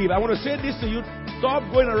freely give. I want to say this to you. Stop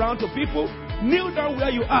going around to people. Kneel down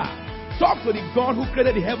where you are. Talk to the God who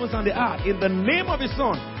created the heavens and the earth in the name of his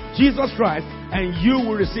Son, Jesus Christ, and you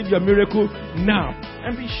will receive your miracle now.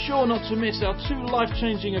 And be sure not to miss our 2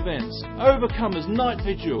 life-changing events. Overcomers Night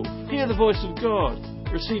Vigil. Hear the voice of God.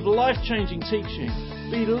 Receive life-changing teaching.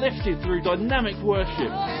 Be lifted through dynamic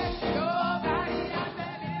worship.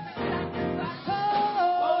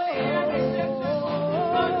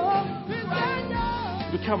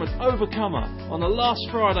 Become an overcomer on the last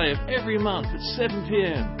Friday of every month at 7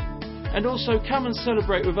 p.m. And also come and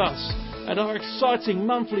celebrate with us at our exciting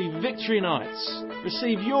monthly Victory Nights.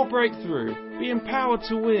 Receive your breakthrough. Be empowered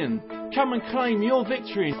to win. Come and claim your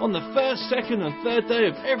victory on the first, second and third day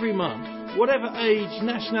of every month. Whatever age,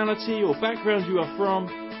 nationality or background you are from,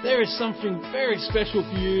 there is something very special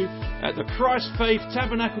for you at the Christ Faith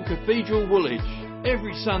Tabernacle Cathedral, Woolwich.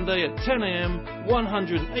 Every Sunday at 10 a.m,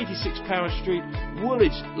 186 Power Street,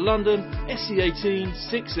 Woolwich, London, SE18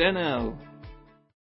 6NL.